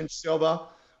Anderson Silva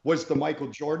was the Michael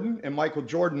Jordan, and Michael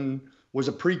Jordan was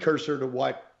a precursor to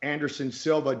what Anderson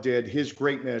Silva did, his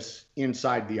greatness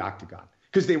inside the octagon,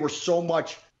 because they were so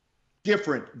much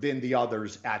different than the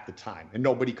others at the time, and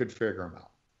nobody could figure them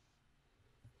out.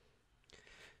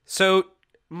 So,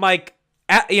 Mike,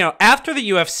 after the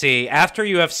UFC, after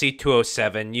UFC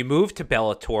 207, you moved to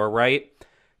Bellator, right?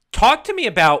 Talk to me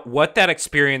about what that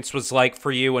experience was like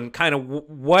for you and kind of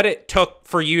what it took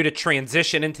for you to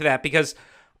transition into that, because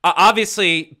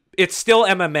obviously it's still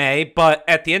MMA, but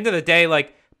at the end of the day,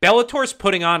 like, Bellator's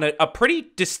putting on a pretty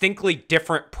distinctly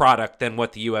different product than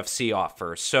what the UFC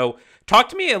offers. So talk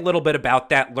to me a little bit about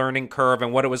that learning curve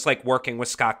and what it was like working with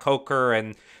Scott Coker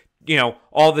and,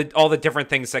 all the different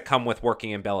things that come with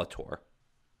working in Bellator.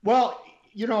 Well,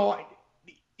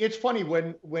 it's funny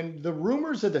when the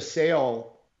rumors of the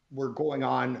sale were going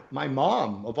on, my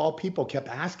mom, of all people, kept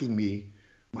asking me,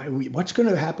 what's going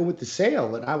to happen with the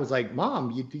sale? And I was like,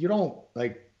 Mom, you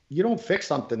don't fix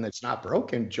something that's not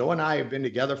broken. Joe and I have been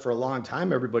together for a long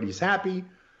time. Everybody's happy.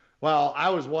 Well, I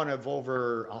was one of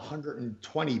over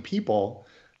 120 people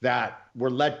that were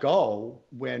let go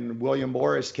when William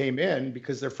Morris came in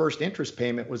because their first interest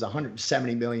payment was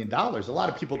 $170 million. A lot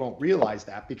of people don't realize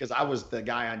that because I was the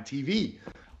guy on TV.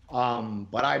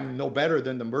 But I'm no better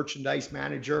than the merchandise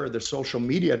manager or the social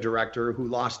media director who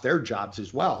lost their jobs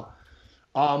as well.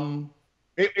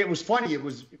 It was funny. It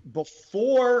was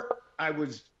before I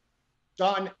was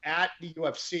done at the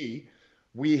UFC.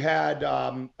 We had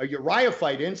a Uriah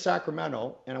fight in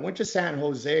Sacramento, and I went to San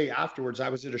Jose afterwards. I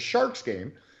was at a Sharks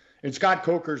game, and Scott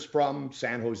Coker's from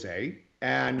San Jose,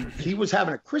 and he was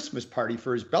having a Christmas party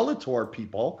for his Bellator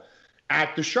people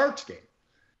at the Sharks game.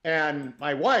 And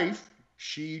my wife,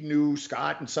 she knew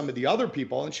Scott and some of the other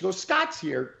people, and she goes, Scott's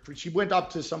here. She went up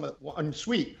to one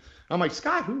suite. I'm like,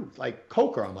 Scott, who? Like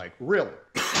Coker. I'm like, really?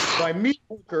 So I meet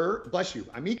Coker, bless you.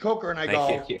 I meet Coker and I go,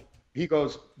 Thank you. He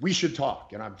goes, we should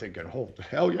talk. And I'm thinking, oh,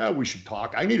 hell yeah, we should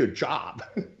talk. I need a job.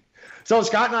 So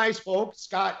Scott and I spoke.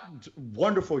 Scott,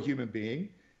 wonderful human being.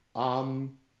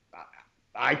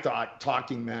 I thought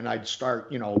talking meant I'd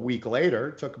start, a week later.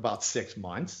 It took about 6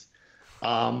 months.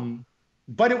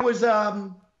 But it was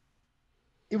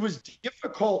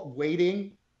difficult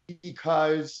waiting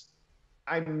because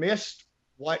I missed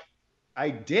what I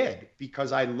did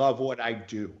because I love what I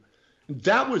do.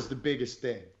 That was the biggest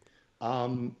thing.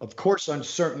 Of course,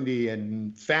 uncertainty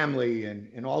and family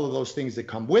and all of those things that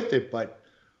come with it. But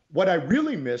what I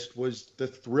really missed was the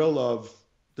thrill of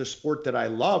the sport that I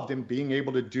loved and being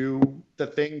able to do the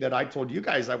thing that I told you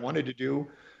guys I wanted to do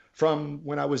from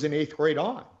when I was in 8th grade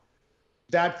on.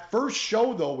 That first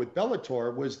show, though, with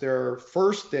Bellator was their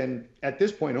first and at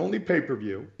this point only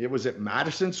pay-per-view. It was at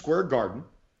Madison Square Garden.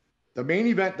 The main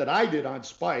event that I did on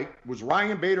Spike was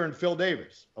Ryan Bader and Phil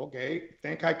Davis. Okay, I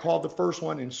think I called the first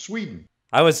one in Sweden.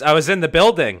 I was in the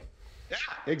building. Yeah,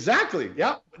 exactly.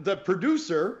 Yeah, the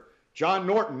producer, John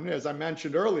Norton, as I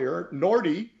mentioned earlier,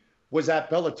 Norty was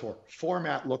at Bellator.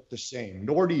 Format looked the same.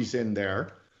 Norty's in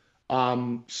there.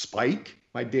 Spike,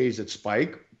 my days at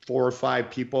Spike, 4 or 5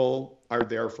 people are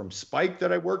there from Spike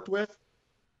that I worked with.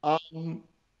 And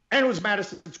it was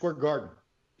Madison Square Garden.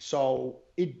 So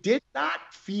it did not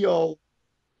feel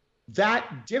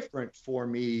that different for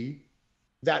me,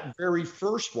 that very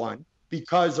first one,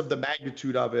 because of the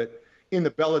magnitude of it in the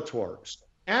Bellator.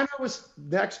 And I was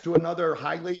next to another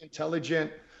highly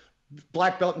intelligent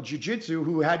black belt in jiu-jitsu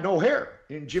who had no hair,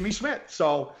 in Jimmy Smith.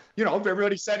 So, if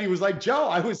everybody said he was like Joe,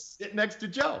 I was sitting next to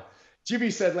Joe. Jimmy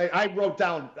said, I wrote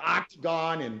down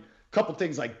octagon and a couple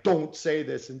things like, don't say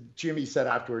this. And Jimmy said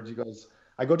afterwards, he goes,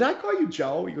 I go, did I call you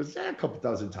Joe? He goes, a couple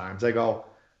dozen times. I go,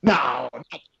 no,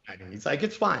 not that. He's like,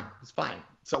 it's fine. It's fine.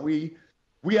 So we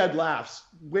had laughs.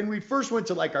 When we first went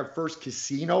to like our first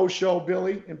casino show,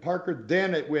 Billy and Parker,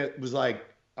 then it was like,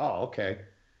 oh, okay.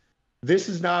 This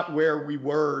is not where we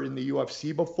were in the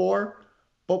UFC before.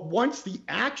 But once the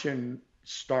action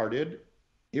started,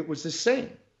 it was the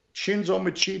same. Shinzo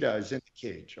Machida is in the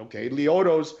cage. Okay.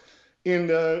 Lyoto's in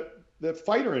the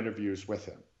fighter interviews with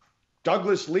him.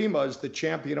 Douglas Lima is the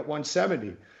champion at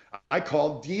 170. I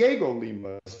called Diego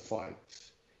Lima's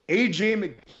fights.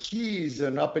 AJ McKee's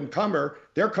an up-and-comer.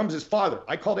 There comes his father.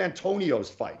 I called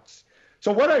Antonio's fights.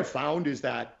 So what I found is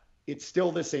that it's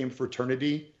still the same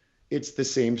fraternity. It's the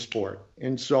same sport.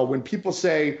 And so when people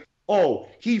say, oh,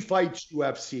 he fights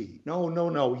UFC.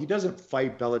 No. He doesn't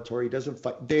fight Bellator. He doesn't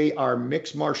fight. They are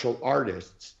mixed martial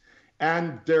artists.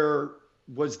 And there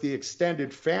was the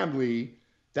extended family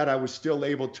that I was still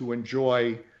able to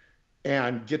enjoy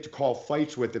and get to call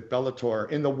fights with at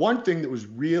Bellator. And the one thing that was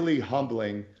really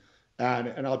humbling,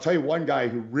 and I'll tell you one guy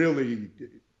who really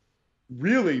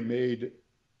made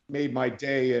my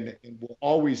day and will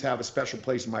always have a special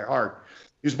place in my heart,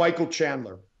 is Michael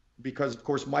Chandler. Because, of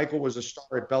course, Michael was a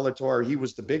star at Bellator. He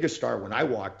was the biggest star when I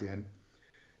walked in.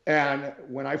 And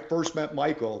when I first met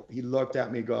Michael, he looked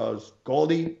at me and goes,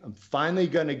 Goldie, I'm finally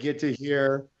going to get to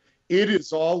hear it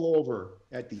is all over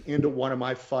at the end of one of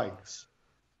my fights.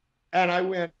 And I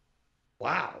went,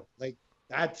 wow, like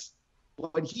that's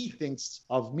what he thinks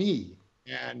of me.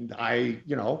 And I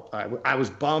was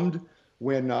bummed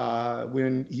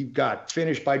when he got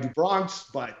finished by DuBronx,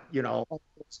 but he's a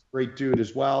great dude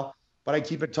as well. But I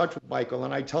keep in touch with Michael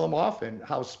and I tell him often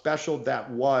how special that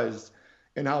was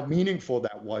and how meaningful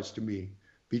that was to me,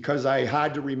 because I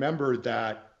had to remember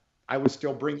that I was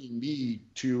still bringing me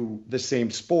to the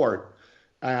same sport,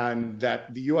 and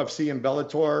that the UFC and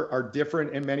Bellator are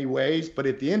different in many ways. But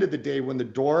at the end of the day, when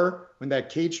that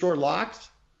cage door locks,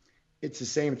 it's the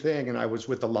same thing. And I was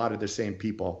with a lot of the same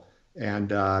people. And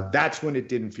that's when it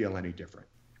didn't feel any different.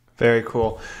 Very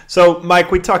cool. So,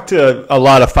 Mike, we talked to a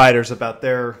lot of fighters about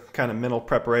their kind of mental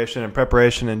preparation and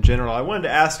preparation in general. I wanted to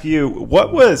ask you,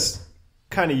 what was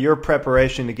kind of your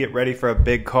preparation to get ready for a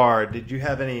big card? Did you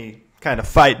have any kind of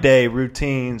fight day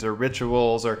routines or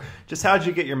rituals, or just how did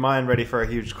you get your mind ready for a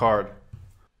huge card?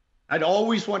 I'd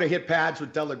always want to hit pads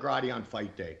with Delagrati on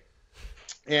fight day.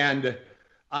 And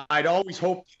I'd always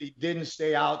hope he didn't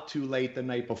stay out too late the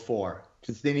night before,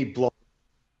 because then he'd blow.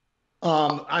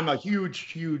 I'm a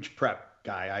huge prep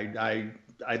guy.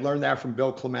 I learned that from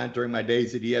Bill Clement during my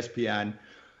days at ESPN.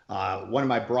 One of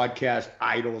my broadcast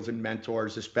idols and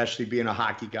mentors, especially being a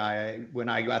hockey guy. When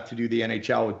I got to do the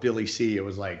NHL with Billy C, it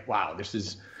was like, wow, this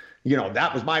is,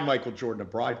 that was my Michael Jordan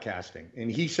of broadcasting. And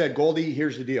he said, Goldie,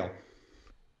 here's the deal.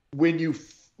 When you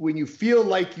feel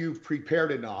like you've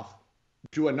prepared enough,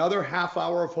 do another half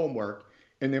hour of homework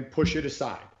and then push it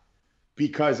aside.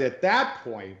 Because at that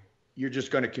point, you're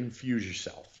just going to confuse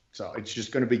yourself. So it's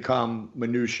just going to become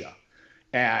minutia.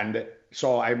 And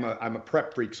so I'm a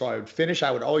prep freak. So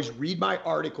I would always read my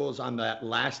articles on that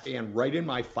last day and write in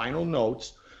my final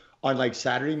notes on like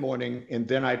Saturday morning. And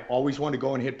then I'd always want to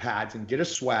go and hit pads and get a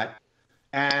sweat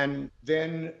and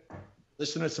then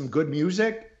listen to some good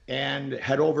music and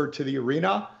head over to the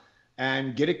arena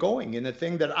and get it going. And the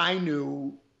thing that I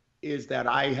knew is that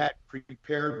I had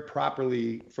prepared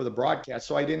properly for the broadcast,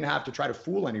 so I didn't have to try to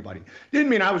fool anybody. Didn't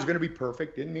mean I was going to be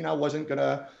perfect. Didn't mean I wasn't going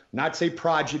to not say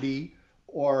prodigy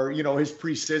or, his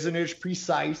precision-ish,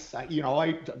 precise.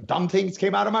 Dumb things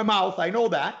came out of my mouth. I know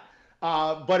that.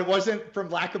 But it wasn't from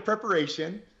lack of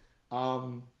preparation.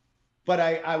 But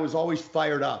I was always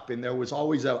fired up, and there was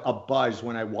always a buzz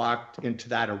when I walked into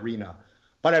that arena.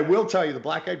 But I will tell you, the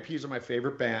Black Eyed Peas are my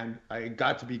favorite band. I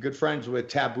got to be good friends with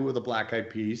Taboo of the Black Eyed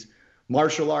Peas.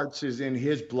 Martial arts is in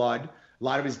his blood. A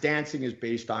lot of his dancing is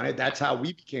based on it. That's how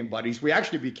we became buddies. We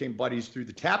actually became buddies through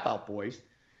the Tap Out Boys.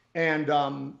 And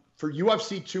for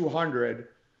UFC 200,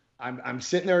 I'm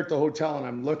sitting there at the hotel and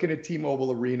I'm looking at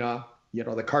T-Mobile Arena.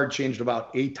 The card changed about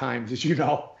 8 times, as you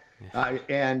know.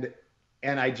 And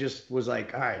I just was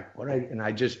like, all right, and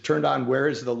I just turned on Where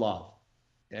Is the Love?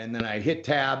 And then I hit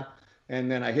tab. And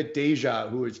then I hit Deja,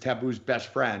 who is Taboo's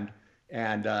best friend,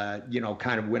 and,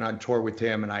 kind of went on tour with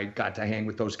him. And I got to hang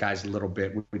with those guys a little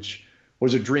bit, which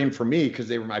was a dream for me because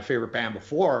they were my favorite band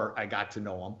before I got to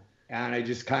know them. And I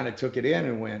just kind of took it in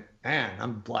and went, man,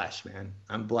 I'm blessed, man.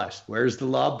 I'm blessed. Where's the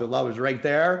love? The love is right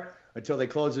there until they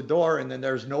close the door. And then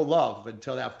there's no love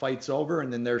until that fight's over.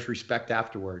 And then there's respect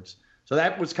afterwards. So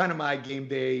that was kind of my game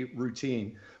day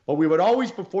routine. But we would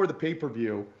always, before the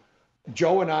pay-per-view,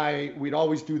 Joe and we'd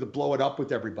always do the blow it up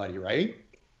with everybody, right?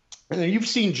 And then you've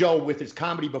seen Joe with his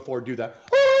comedy before do that.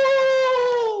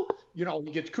 Oh!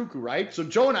 He gets cuckoo, right? So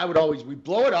Joe and I we'd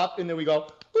blow it up and then we go,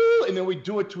 ooh, and then we'd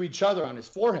do it to each other on his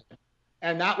forehead.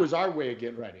 And that was our way of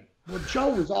getting ready. Well, Joe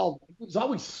was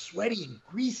always sweaty and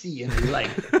greasy and like,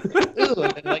 ew,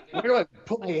 and like, where do I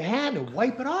put my hand and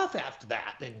wipe it off after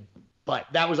that? But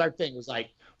that was our thing. It was like,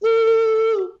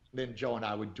 woo! Then Joe and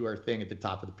I would do our thing at the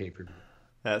top of the pay-per-view.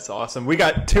 That's awesome. We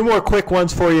got 2 more quick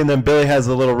ones for you, and then Billy has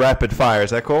a little rapid fire.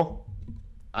 Is that cool?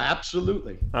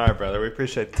 Absolutely. All right, brother. We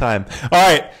appreciate the time. All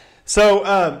right.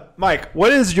 So, Mike,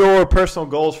 what is your personal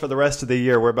goals for the rest of the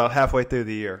year? We're about halfway through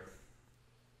the year.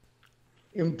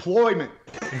 Employment.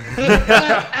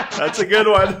 That's a good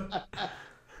one.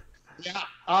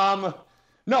 Yeah.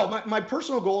 No, my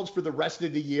personal goals for the rest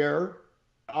of the year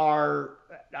are,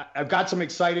 I've got some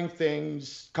exciting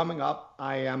things coming up.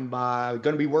 I am going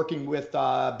to be working with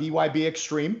BYB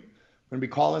Extreme. I'm going to be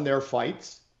calling their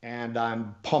fights, and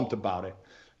I'm pumped about it.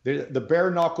 The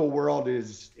bare knuckle world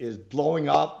is blowing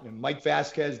up, and Mike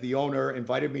Vasquez, the owner,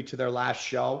 invited me to their last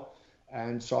show,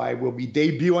 and so I will be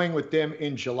debuting with them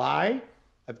in July.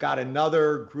 I've got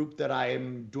another group that I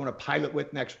am doing a pilot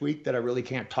with next week that I really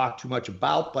can't talk too much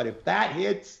about, but if that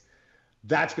hits,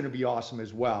 that's going to be awesome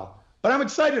as well. But I'm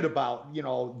excited about,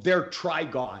 their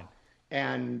Trigon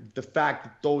and the fact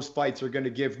that those fights are going to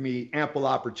give me ample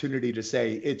opportunity to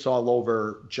say it's all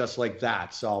over just like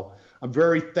that. So I'm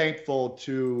very thankful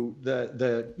to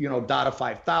the Data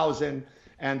 5000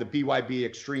 and the BYB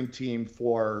Extreme team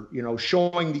for,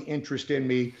 showing the interest in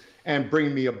me and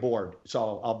bringing me aboard.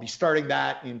 So I'll be starting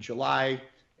that in July,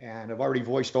 and I've already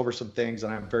voiced over some things,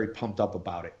 and I'm very pumped up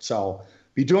about it. So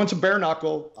be doing some bare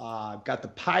knuckle. I've got the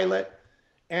pilot.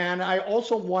 And I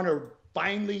also want to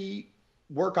finally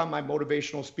work on my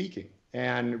motivational speaking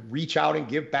and reach out and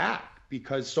give back,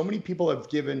 because so many people have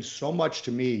given so much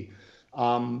to me.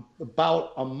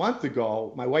 About a month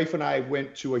ago, my wife and I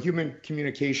went to a human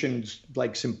communications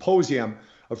symposium.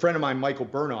 A friend of mine, Michael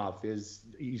Burnoff,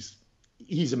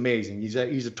 he's amazing. He's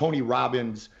a Tony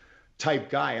Robbins type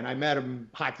guy. And I met him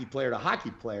hockey player to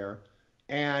hockey player.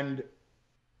 And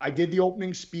I did the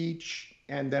opening speech,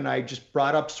 and then I just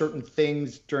brought up certain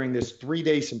things during this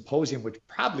 3-day symposium, which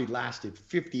probably lasted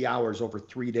 50 hours over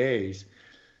 3 days.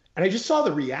 And I just saw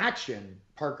the reaction,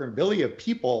 Parker and Billy, of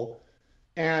people.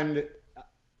 And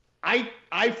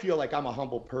I feel like I'm a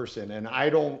humble person, and I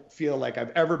don't feel like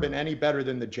I've ever been any better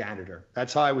than the janitor.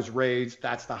 That's how I was raised.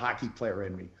 That's the hockey player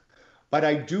in me. But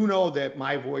I do know that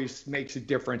my voice makes a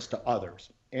difference to others.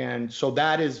 And so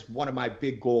that is one of my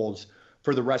big goals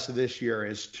for the rest of this year,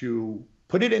 is to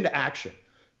put it into action,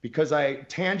 because I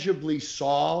tangibly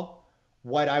saw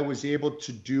what I was able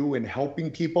to do in helping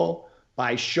people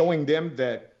by showing them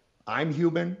that I'm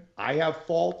human. I have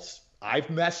faults.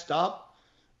 I've messed up.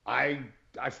 I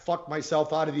fucked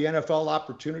myself out of the NFL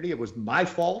opportunity. It was my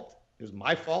fault. It was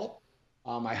my fault.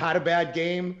 I had a bad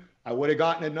game. I would have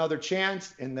gotten another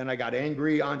chance. And then I got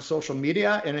angry on social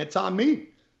media, and it's on me.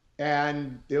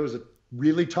 And it was a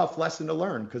really tough lesson to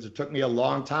learn, because it took me a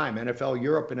long time, NFL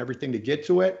Europe and everything, to get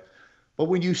to it. But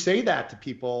when you say that to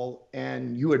people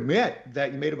and you admit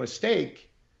that you made a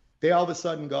mistake, they all of a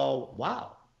sudden go,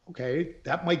 wow, okay,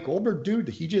 that Mike Goldberg dude,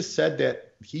 he just said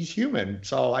that he's human.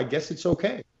 So I guess it's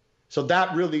okay. So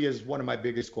that really is one of my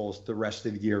biggest goals the rest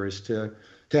of the year, is to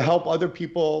help other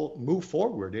people move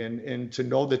forward and to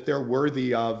know that they're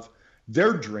worthy of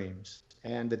their dreams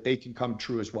and that they can come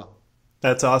true as well.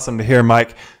 That's awesome to hear,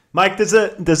 Mike. Mike, does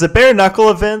the bare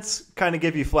knuckle events kind of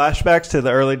give you flashbacks to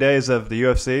the early days of the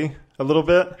UFC a little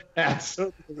bit?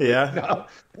 Absolutely. Yeah.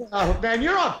 No. Oh, man,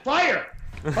 you're on fire.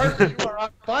 Parker, you are on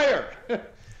fire.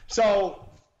 So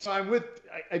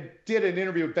I did an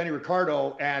interview with Benny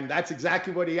Ricardo, and that's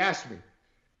exactly what he asked me.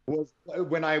 Was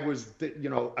when I was,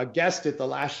 a guest at the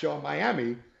last show in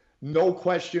Miami, no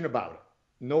question about it.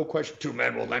 No question. 2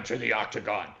 men will enter the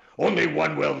octagon. Only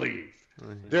one will leave.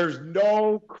 There's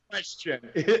no question.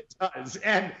 It does.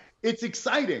 And it's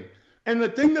exciting. And the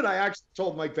thing that I actually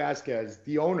told Mike Vasquez,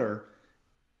 the owner,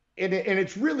 and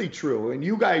it's really true, and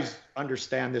you guys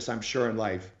understand this, I'm sure, in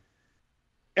life.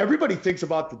 Everybody thinks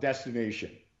about the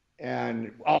destination.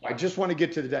 And, I just want to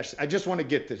get to the destination. I just want to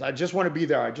get this. I just want to be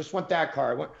there. I just want that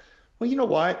car. Well, you know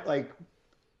what? Like,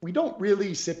 we don't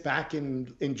really sit back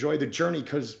and enjoy the journey,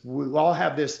 because we all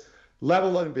have this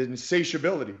level of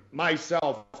insatiability.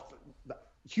 Myself,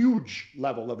 huge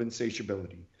level of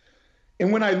insatiability.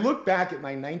 And when I look back at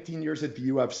my 19 years at the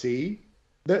UFC,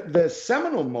 the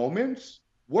seminal moments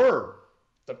were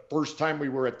the first time we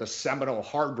were at the Seminole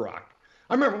Hard Rock.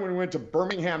 I remember when we went to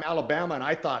Birmingham, Alabama, and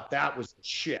I thought that was the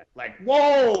shit. Like,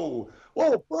 whoa,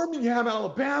 Birmingham,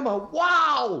 Alabama,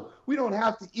 wow. We don't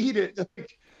have to eat it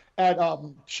at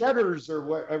Cheddar's or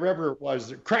wherever it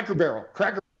was, Cracker Barrel,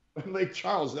 Lake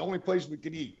Charles, the only place we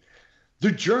could eat.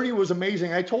 The journey was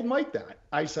amazing. I told Mike that.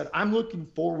 I said, I'm looking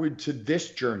forward to this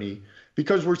journey,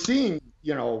 because we're seeing,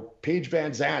 Paige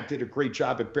Van Zandt did a great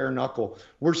job at bare knuckle.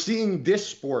 We're seeing this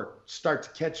sport start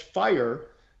to catch fire,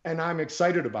 and I'm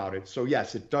excited about it. So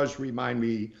yes, it does remind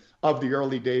me of the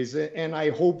early days, and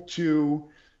I hope to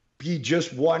be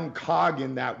just one cog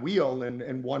in that wheel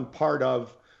and one part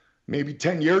of maybe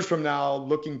 10 years from now,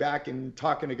 looking back and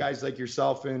talking to guys like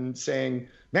yourself and saying,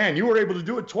 man, you were able to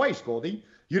do it twice, Goldie.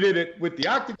 You did it with the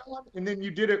octagon, and then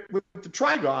you did it with the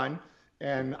trigon,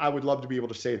 and I would love to be able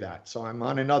to say that. So I'm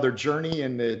on another journey,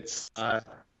 and it's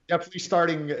definitely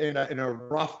starting in a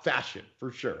rough fashion,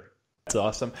 for sure. That's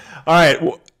awesome. All right.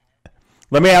 Well,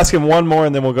 let me ask him one more,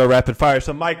 and then we'll go rapid fire.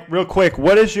 So, Mike, real quick,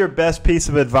 what is your best piece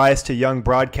of advice to young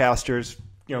broadcasters,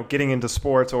 getting into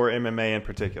sports or MMA in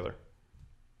particular?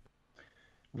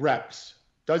 Reps.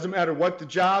 Doesn't matter what the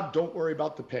job, don't worry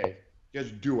about the pay.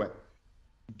 Just do it.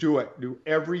 Do it. Do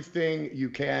everything you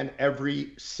can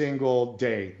every single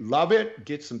day. Love it.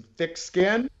 Get some thick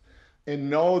skin, and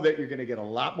know that you're going to get a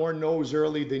lot more no's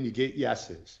early than you get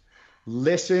yeses.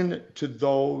 Listen to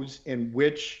those in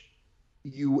which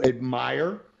you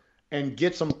admire, and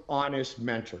get some honest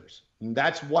mentors. And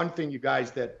that's one thing, you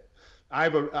guys, that I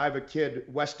have a kid,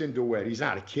 Weston DeWitt. He's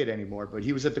not a kid anymore, but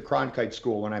he was at the Cronkite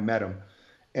School when I met him.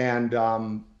 And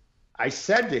I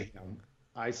said to him,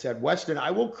 Weston,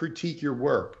 I will critique your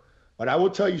work, but I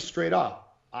will tell you straight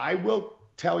up, I will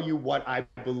tell you what I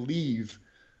believe,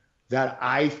 that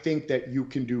I think that you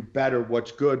can do better,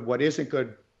 what's good, what isn't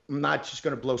good. I'm not just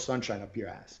going to blow sunshine up your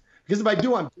ass. Because if I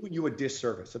do, I'm doing you a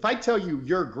disservice. If I tell you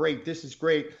you're great, this is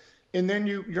great, and then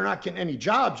you're not getting any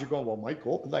jobs, you're going, well,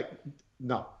 Michael,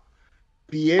 no.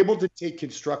 Be able to take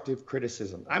constructive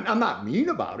criticism. I'm not mean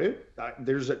about it.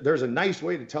 There's a nice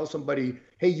way to tell somebody,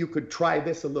 hey, you could try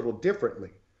this a little differently.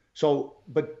 So,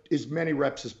 but as many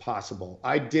reps as possible.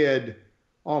 I did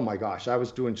Oh my gosh, I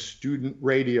was doing student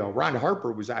radio. Ron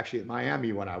Harper was actually at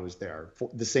Miami when I was there for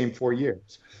the same 4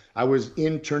 years. I was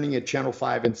interning at Channel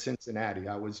 5 in Cincinnati.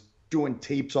 I was doing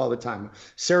tapes all the time.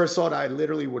 Sarasota, I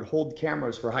literally would hold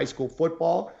cameras for high school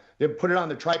football. They'd put it on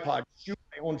the tripod, shoot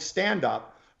my own stand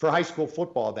up for high school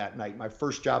football that night, my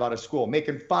first job out of school,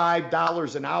 making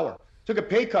 $5 an hour. Took a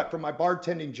pay cut from my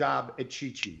bartending job at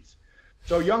Chi Chi's.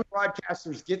 So young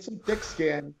broadcasters, get some thick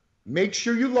skin, make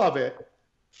sure you love it.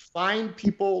 Find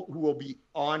people who will be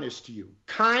honest to you,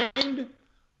 kind,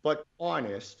 but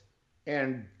honest.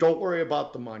 And don't worry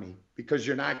about the money because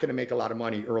you're not going to make a lot of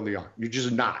money early on. You're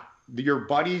just not. Your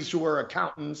buddies who are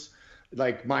accountants,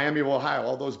 like Miami of Ohio,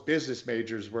 all those business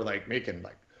majors were like making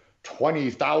like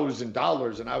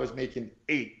 $20,000 and I was making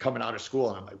 $8 coming out of school.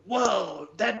 And I'm like, whoa,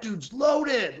 that dude's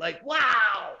loaded. Like,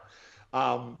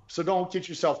 wow. So don't get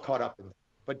yourself caught up in that,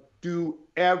 but do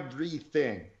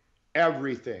everything,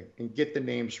 and get the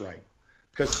names right.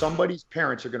 Because somebody's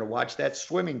parents are going to watch that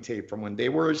swimming tape from when they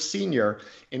were a senior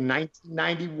in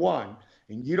 1991.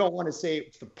 And you don't want to say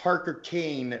it's the Parker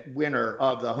Kane winner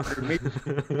of the 100 meters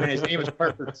when his name is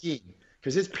Parker Keene,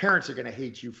 because his parents are going to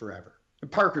hate you forever.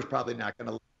 And Parker's probably not going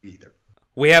to love you either.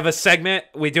 We have a segment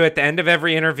we do at the end of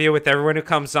every interview with everyone who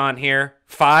comes on here.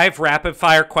 5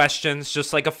 rapid-fire questions,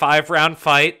 just like a 5-round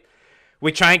fight.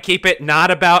 We try and keep it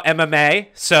not about MMA.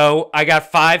 So I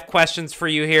got 5 questions for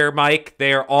you here, Mike.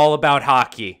 They are all about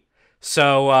hockey.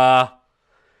 So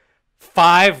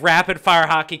 5 rapid-fire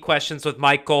hockey questions with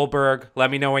Mike Goldberg. Let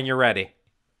me know when you're ready.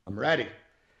 I'm ready.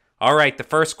 All right, the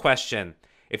first question.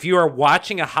 If you are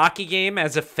watching a hockey game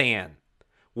as a fan,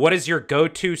 what is your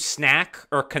go-to snack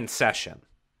or concession?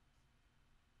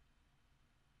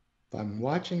 If I'm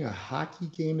watching a hockey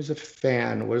game as a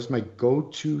fan, what is my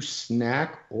go-to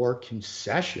snack or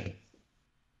concession?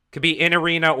 Could be in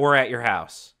arena or at your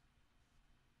house.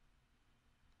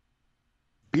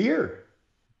 Beer.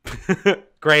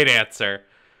 Great answer.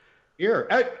 Beer.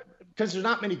 Because there's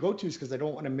not many go-tos because I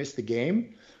don't want to miss the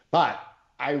game. But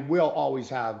I will always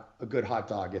have a good hot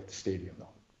dog at the stadium,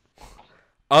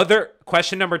 though.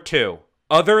 Question number 2.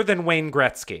 Other than Wayne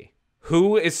Gretzky,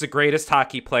 who is the greatest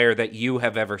hockey player that you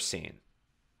have ever seen?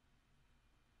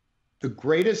 The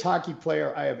greatest hockey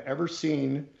player I have ever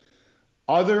seen,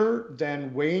 other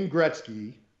than Wayne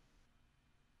Gretzky.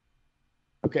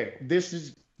 Okay, this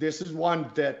is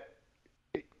one that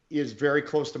is very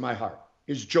close to my heart,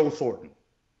 is Joe Thornton.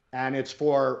 And it's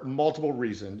for multiple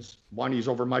reasons. One, he's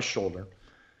over my shoulder.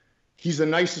 He's the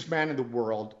nicest man in the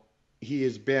world. He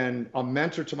has been a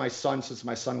mentor to my son since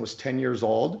my son was 10 years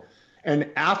old.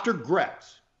 And after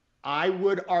Gretz, I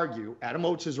would argue, Adam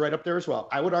Oates is right up there as well,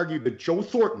 I would argue that Joe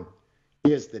Thornton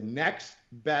is the next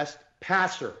best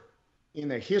passer in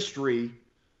the history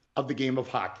of the game of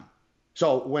hockey.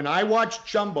 So when I watch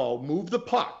Jumbo move the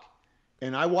puck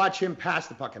and I watch him pass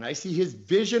the puck and I see his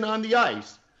vision on the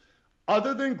ice,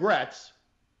 other than Gretz,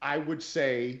 I would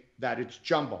say that it's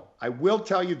Jumbo. I will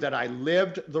tell you that I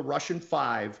lived the Russian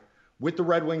 5 with the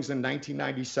Red Wings in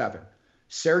 1997.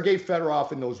 Sergei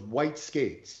Fedorov in those white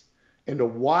skates. And to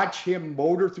watch him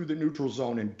motor through the neutral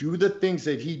zone and do the things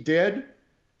that he did,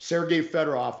 Sergei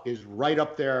Fedorov is right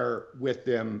up there with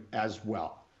them as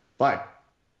well. But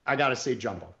I got to say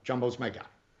Jumbo. Jumbo's my guy.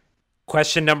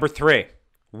 Question number 3.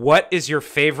 What is your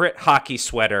favorite hockey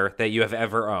sweater that you have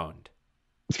ever owned?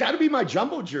 It's got to be my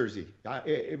Jumbo jersey.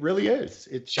 It really is.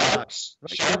 It's Sharks.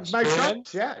 My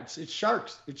Sharks. Yeah, it's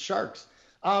Sharks. It's Sharks.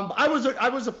 I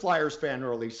was a Flyers fan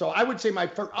early, so I would say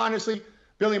honestly,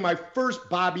 Billy, my first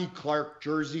Bobby Clark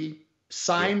jersey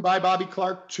signed by Bobby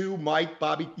Clark to Mike,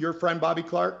 your friend Bobby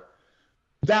Clark.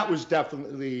 That was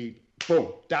definitely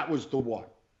boom. That was the one.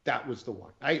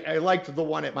 I liked the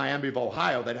one at Miami of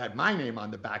Ohio that had my name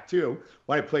on the back too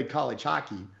when I played college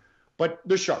hockey. But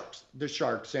the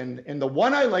Sharks, and the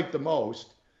one I like the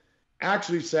most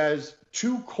actually says,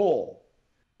 to Cole,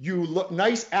 you look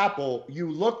nice apple. You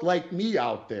look like me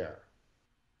out there.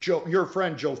 Joe, your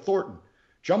friend Joe Thornton.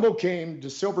 Jumbo came to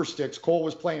Silver Sticks. Cole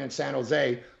was playing in San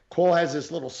Jose. Cole has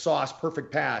this little sauce,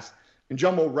 perfect pass. And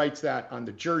Jumbo writes that on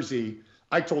the jersey.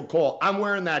 I told Cole, I'm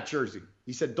wearing that jersey.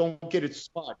 He said, don't get it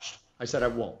smudged. I said, I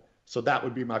won't. So that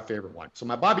would be my favorite one. So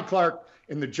my Bobby Clark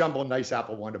and the Jumbo nice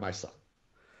apple one to my son.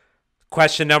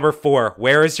 Question number 4.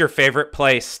 Where is your favorite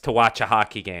place to watch a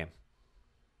hockey game?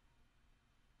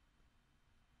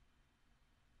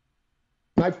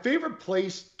 My favorite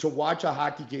place to watch a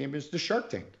hockey game is the Shark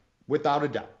Tank, without a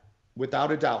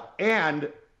doubt. And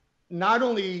not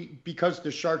only because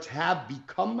the Sharks have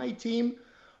become my team,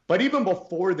 but even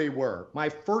before they were. My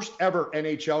first ever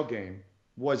NHL game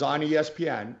was on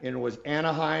ESPN, and it was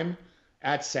Anaheim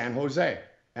at San Jose.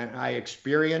 And I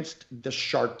experienced the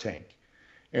Shark Tank.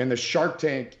 And the Shark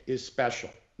Tank is special.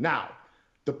 Now,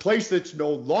 the place that's no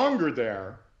longer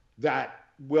there that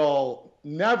will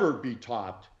never be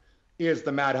topped is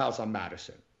the Madhouse on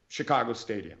Madison, Chicago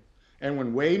Stadium. And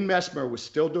when Wayne Messmer was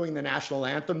still doing the national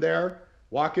anthem there,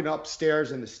 walking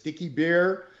upstairs in the sticky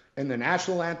beer and the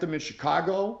national anthem in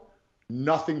Chicago,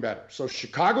 nothing better. So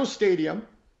Chicago Stadium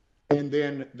and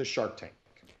then the Shark Tank.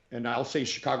 And I'll say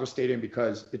Chicago Stadium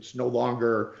because it's no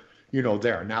longer,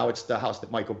 there. Now it's the house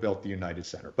that Michael built, the United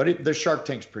Center. But the Shark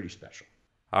Tank's pretty special.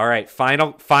 All right,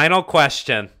 final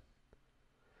question.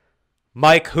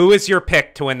 Mike, who is your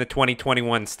pick to win the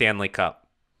 2021 Stanley Cup?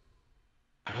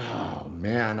 Oh,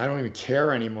 man, I don't even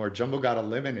care anymore. Jumbo got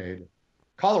eliminated.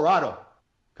 Colorado.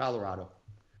 I'm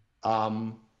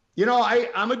a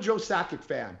Joe Sakic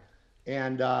fan.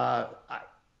 And I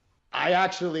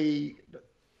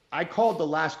called the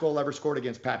last goal ever scored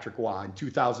against Patrick Roy in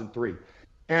 2003.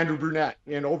 Andrew Brunette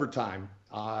in overtime.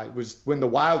 It was when the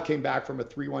Wild came back from a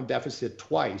 3-1 deficit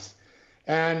twice.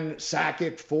 And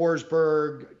Sakic,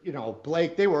 Forsberg,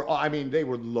 Blake, they were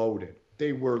loaded.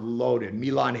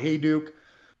 Milan Hajduk.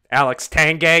 Alex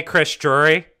Tanguay, Chris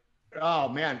Drury. Oh,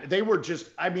 man. They were just,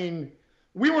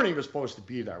 we weren't even supposed to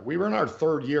be there. We were in our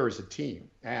third year as a team.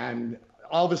 And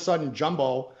all of a sudden,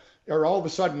 Bruno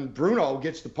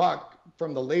gets the puck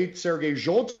from the late Sergei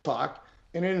Zholtok,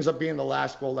 and it ends up being the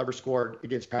last goal ever scored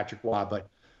against Patrick Roy. But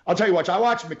I'll tell you what, I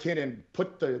watched McKinnon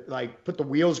put the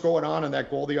wheels going on that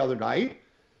goal the other night.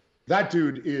 That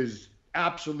dude is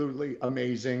absolutely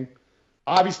amazing.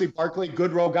 Obviously, Barclay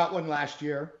Goodrow got one last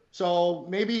year. So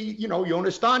maybe,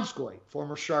 Jonas Donskoy,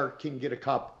 former Shark, can get a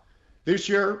cup this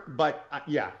year. But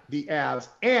the Avs.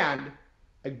 And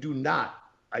I do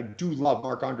love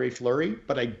Marc-Andre Fleury,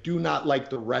 but I do not like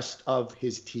the rest of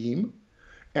his team.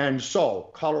 And so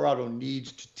Colorado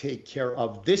needs to take care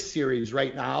of this series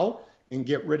right now and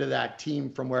get rid of that team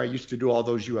from where I used to do all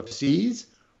those UFCs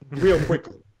real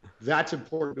quickly. That's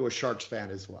important to a Sharks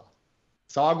fan as well.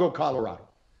 So I'll go Colorado.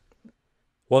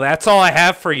 Well, that's all I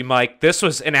have for you, Mike. This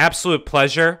was an absolute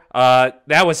pleasure.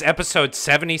 That was episode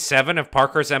 77 of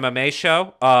Parker's MMA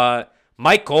show.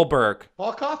 Mike Goldberg.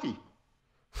 Paul Coffey.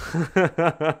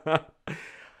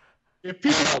 If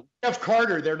people Jeff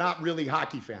Carter, they're not really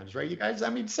hockey fans, right? You guys,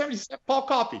 77 Paul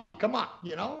Coffey. Come on,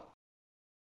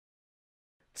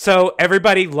 So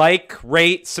everybody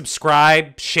rate,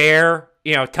 subscribe, share,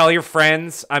 tell your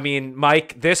friends.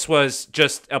 Mike, this was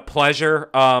just a pleasure.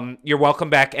 You're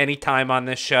welcome back anytime on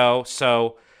this show.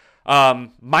 So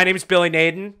my name is Billy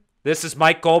Naden. This is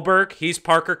Mike Goldberg. He's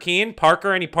Parker Keene.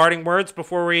 Parker, any parting words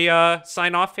before we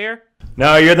sign off here?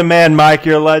 No, you're the man, Mike.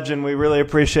 You're a legend. We really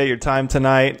appreciate your time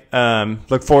tonight.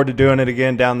 Look forward to doing it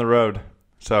again down the road.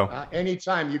 So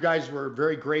anytime. You guys were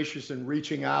very gracious in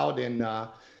reaching out, and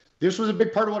this was a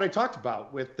big part of what I talked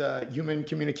about with the human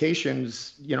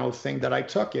communications, thing that I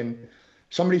took. And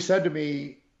somebody said to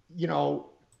me,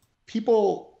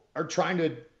 people are trying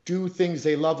to do things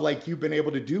they love like you've been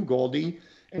able to do, Goldie.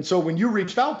 And so when you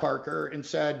reached out, Parker, and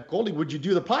said, Goldie, would you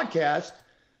do the podcast?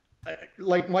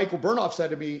 Like Michael Burnoff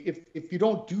said to me, if you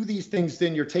don't do these things,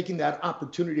 then you're taking that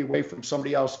opportunity away from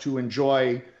somebody else to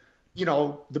enjoy,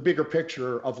 the bigger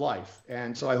picture of life.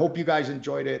 And so I hope you guys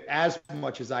enjoyed it as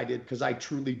much as I did, because I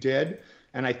truly did.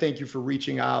 And I thank you for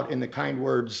reaching out. And the kind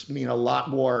words mean a lot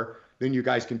more than you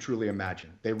guys can truly imagine.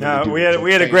 They really do.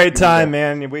 We had a great time,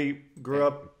 man. We grew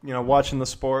up, watching the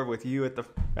sport with you at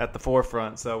the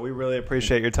forefront. So we really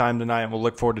appreciate your time tonight, and we'll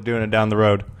look forward to doing it down the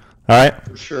road. All right?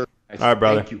 For sure. All right,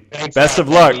 brother. Thank you. Thanks, best of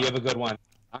luck. You have a good one.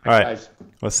 All right. Guys.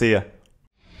 We'll see you.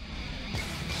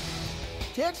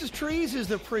 Texas Trees is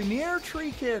the premier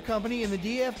tree care company in the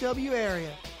DFW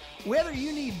area. Whether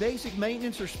you need basic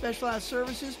maintenance or specialized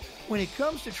services, when it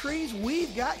comes to trees,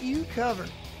 we've got you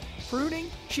covered. Pruning,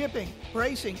 chipping,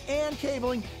 bracing, and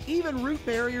cabling, even root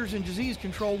barriers and disease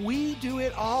control, we do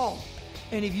it all.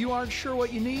 And if you aren't sure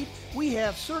what you need, we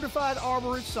have certified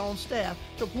arborists on staff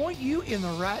to point you in the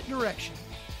right direction.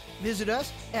 Visit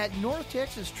us at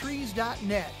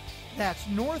northtexastrees.net. That's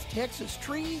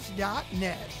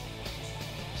northtexastrees.net.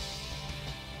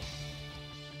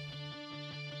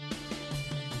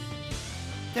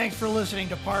 Thanks for listening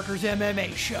to Parker's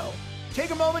MMA Show. Take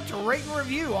a moment to rate and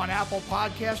review on Apple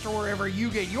Podcasts or wherever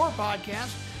you get your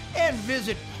podcasts, and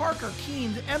visit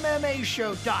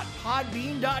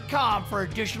parkerkeen'smmashow.podbean.com for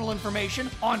additional information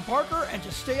on Parker and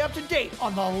to stay up to date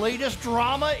on the latest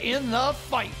drama in the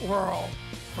fight world.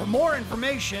 For more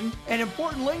information and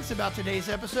important links about today's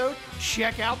episode,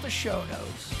 check out the show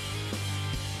notes.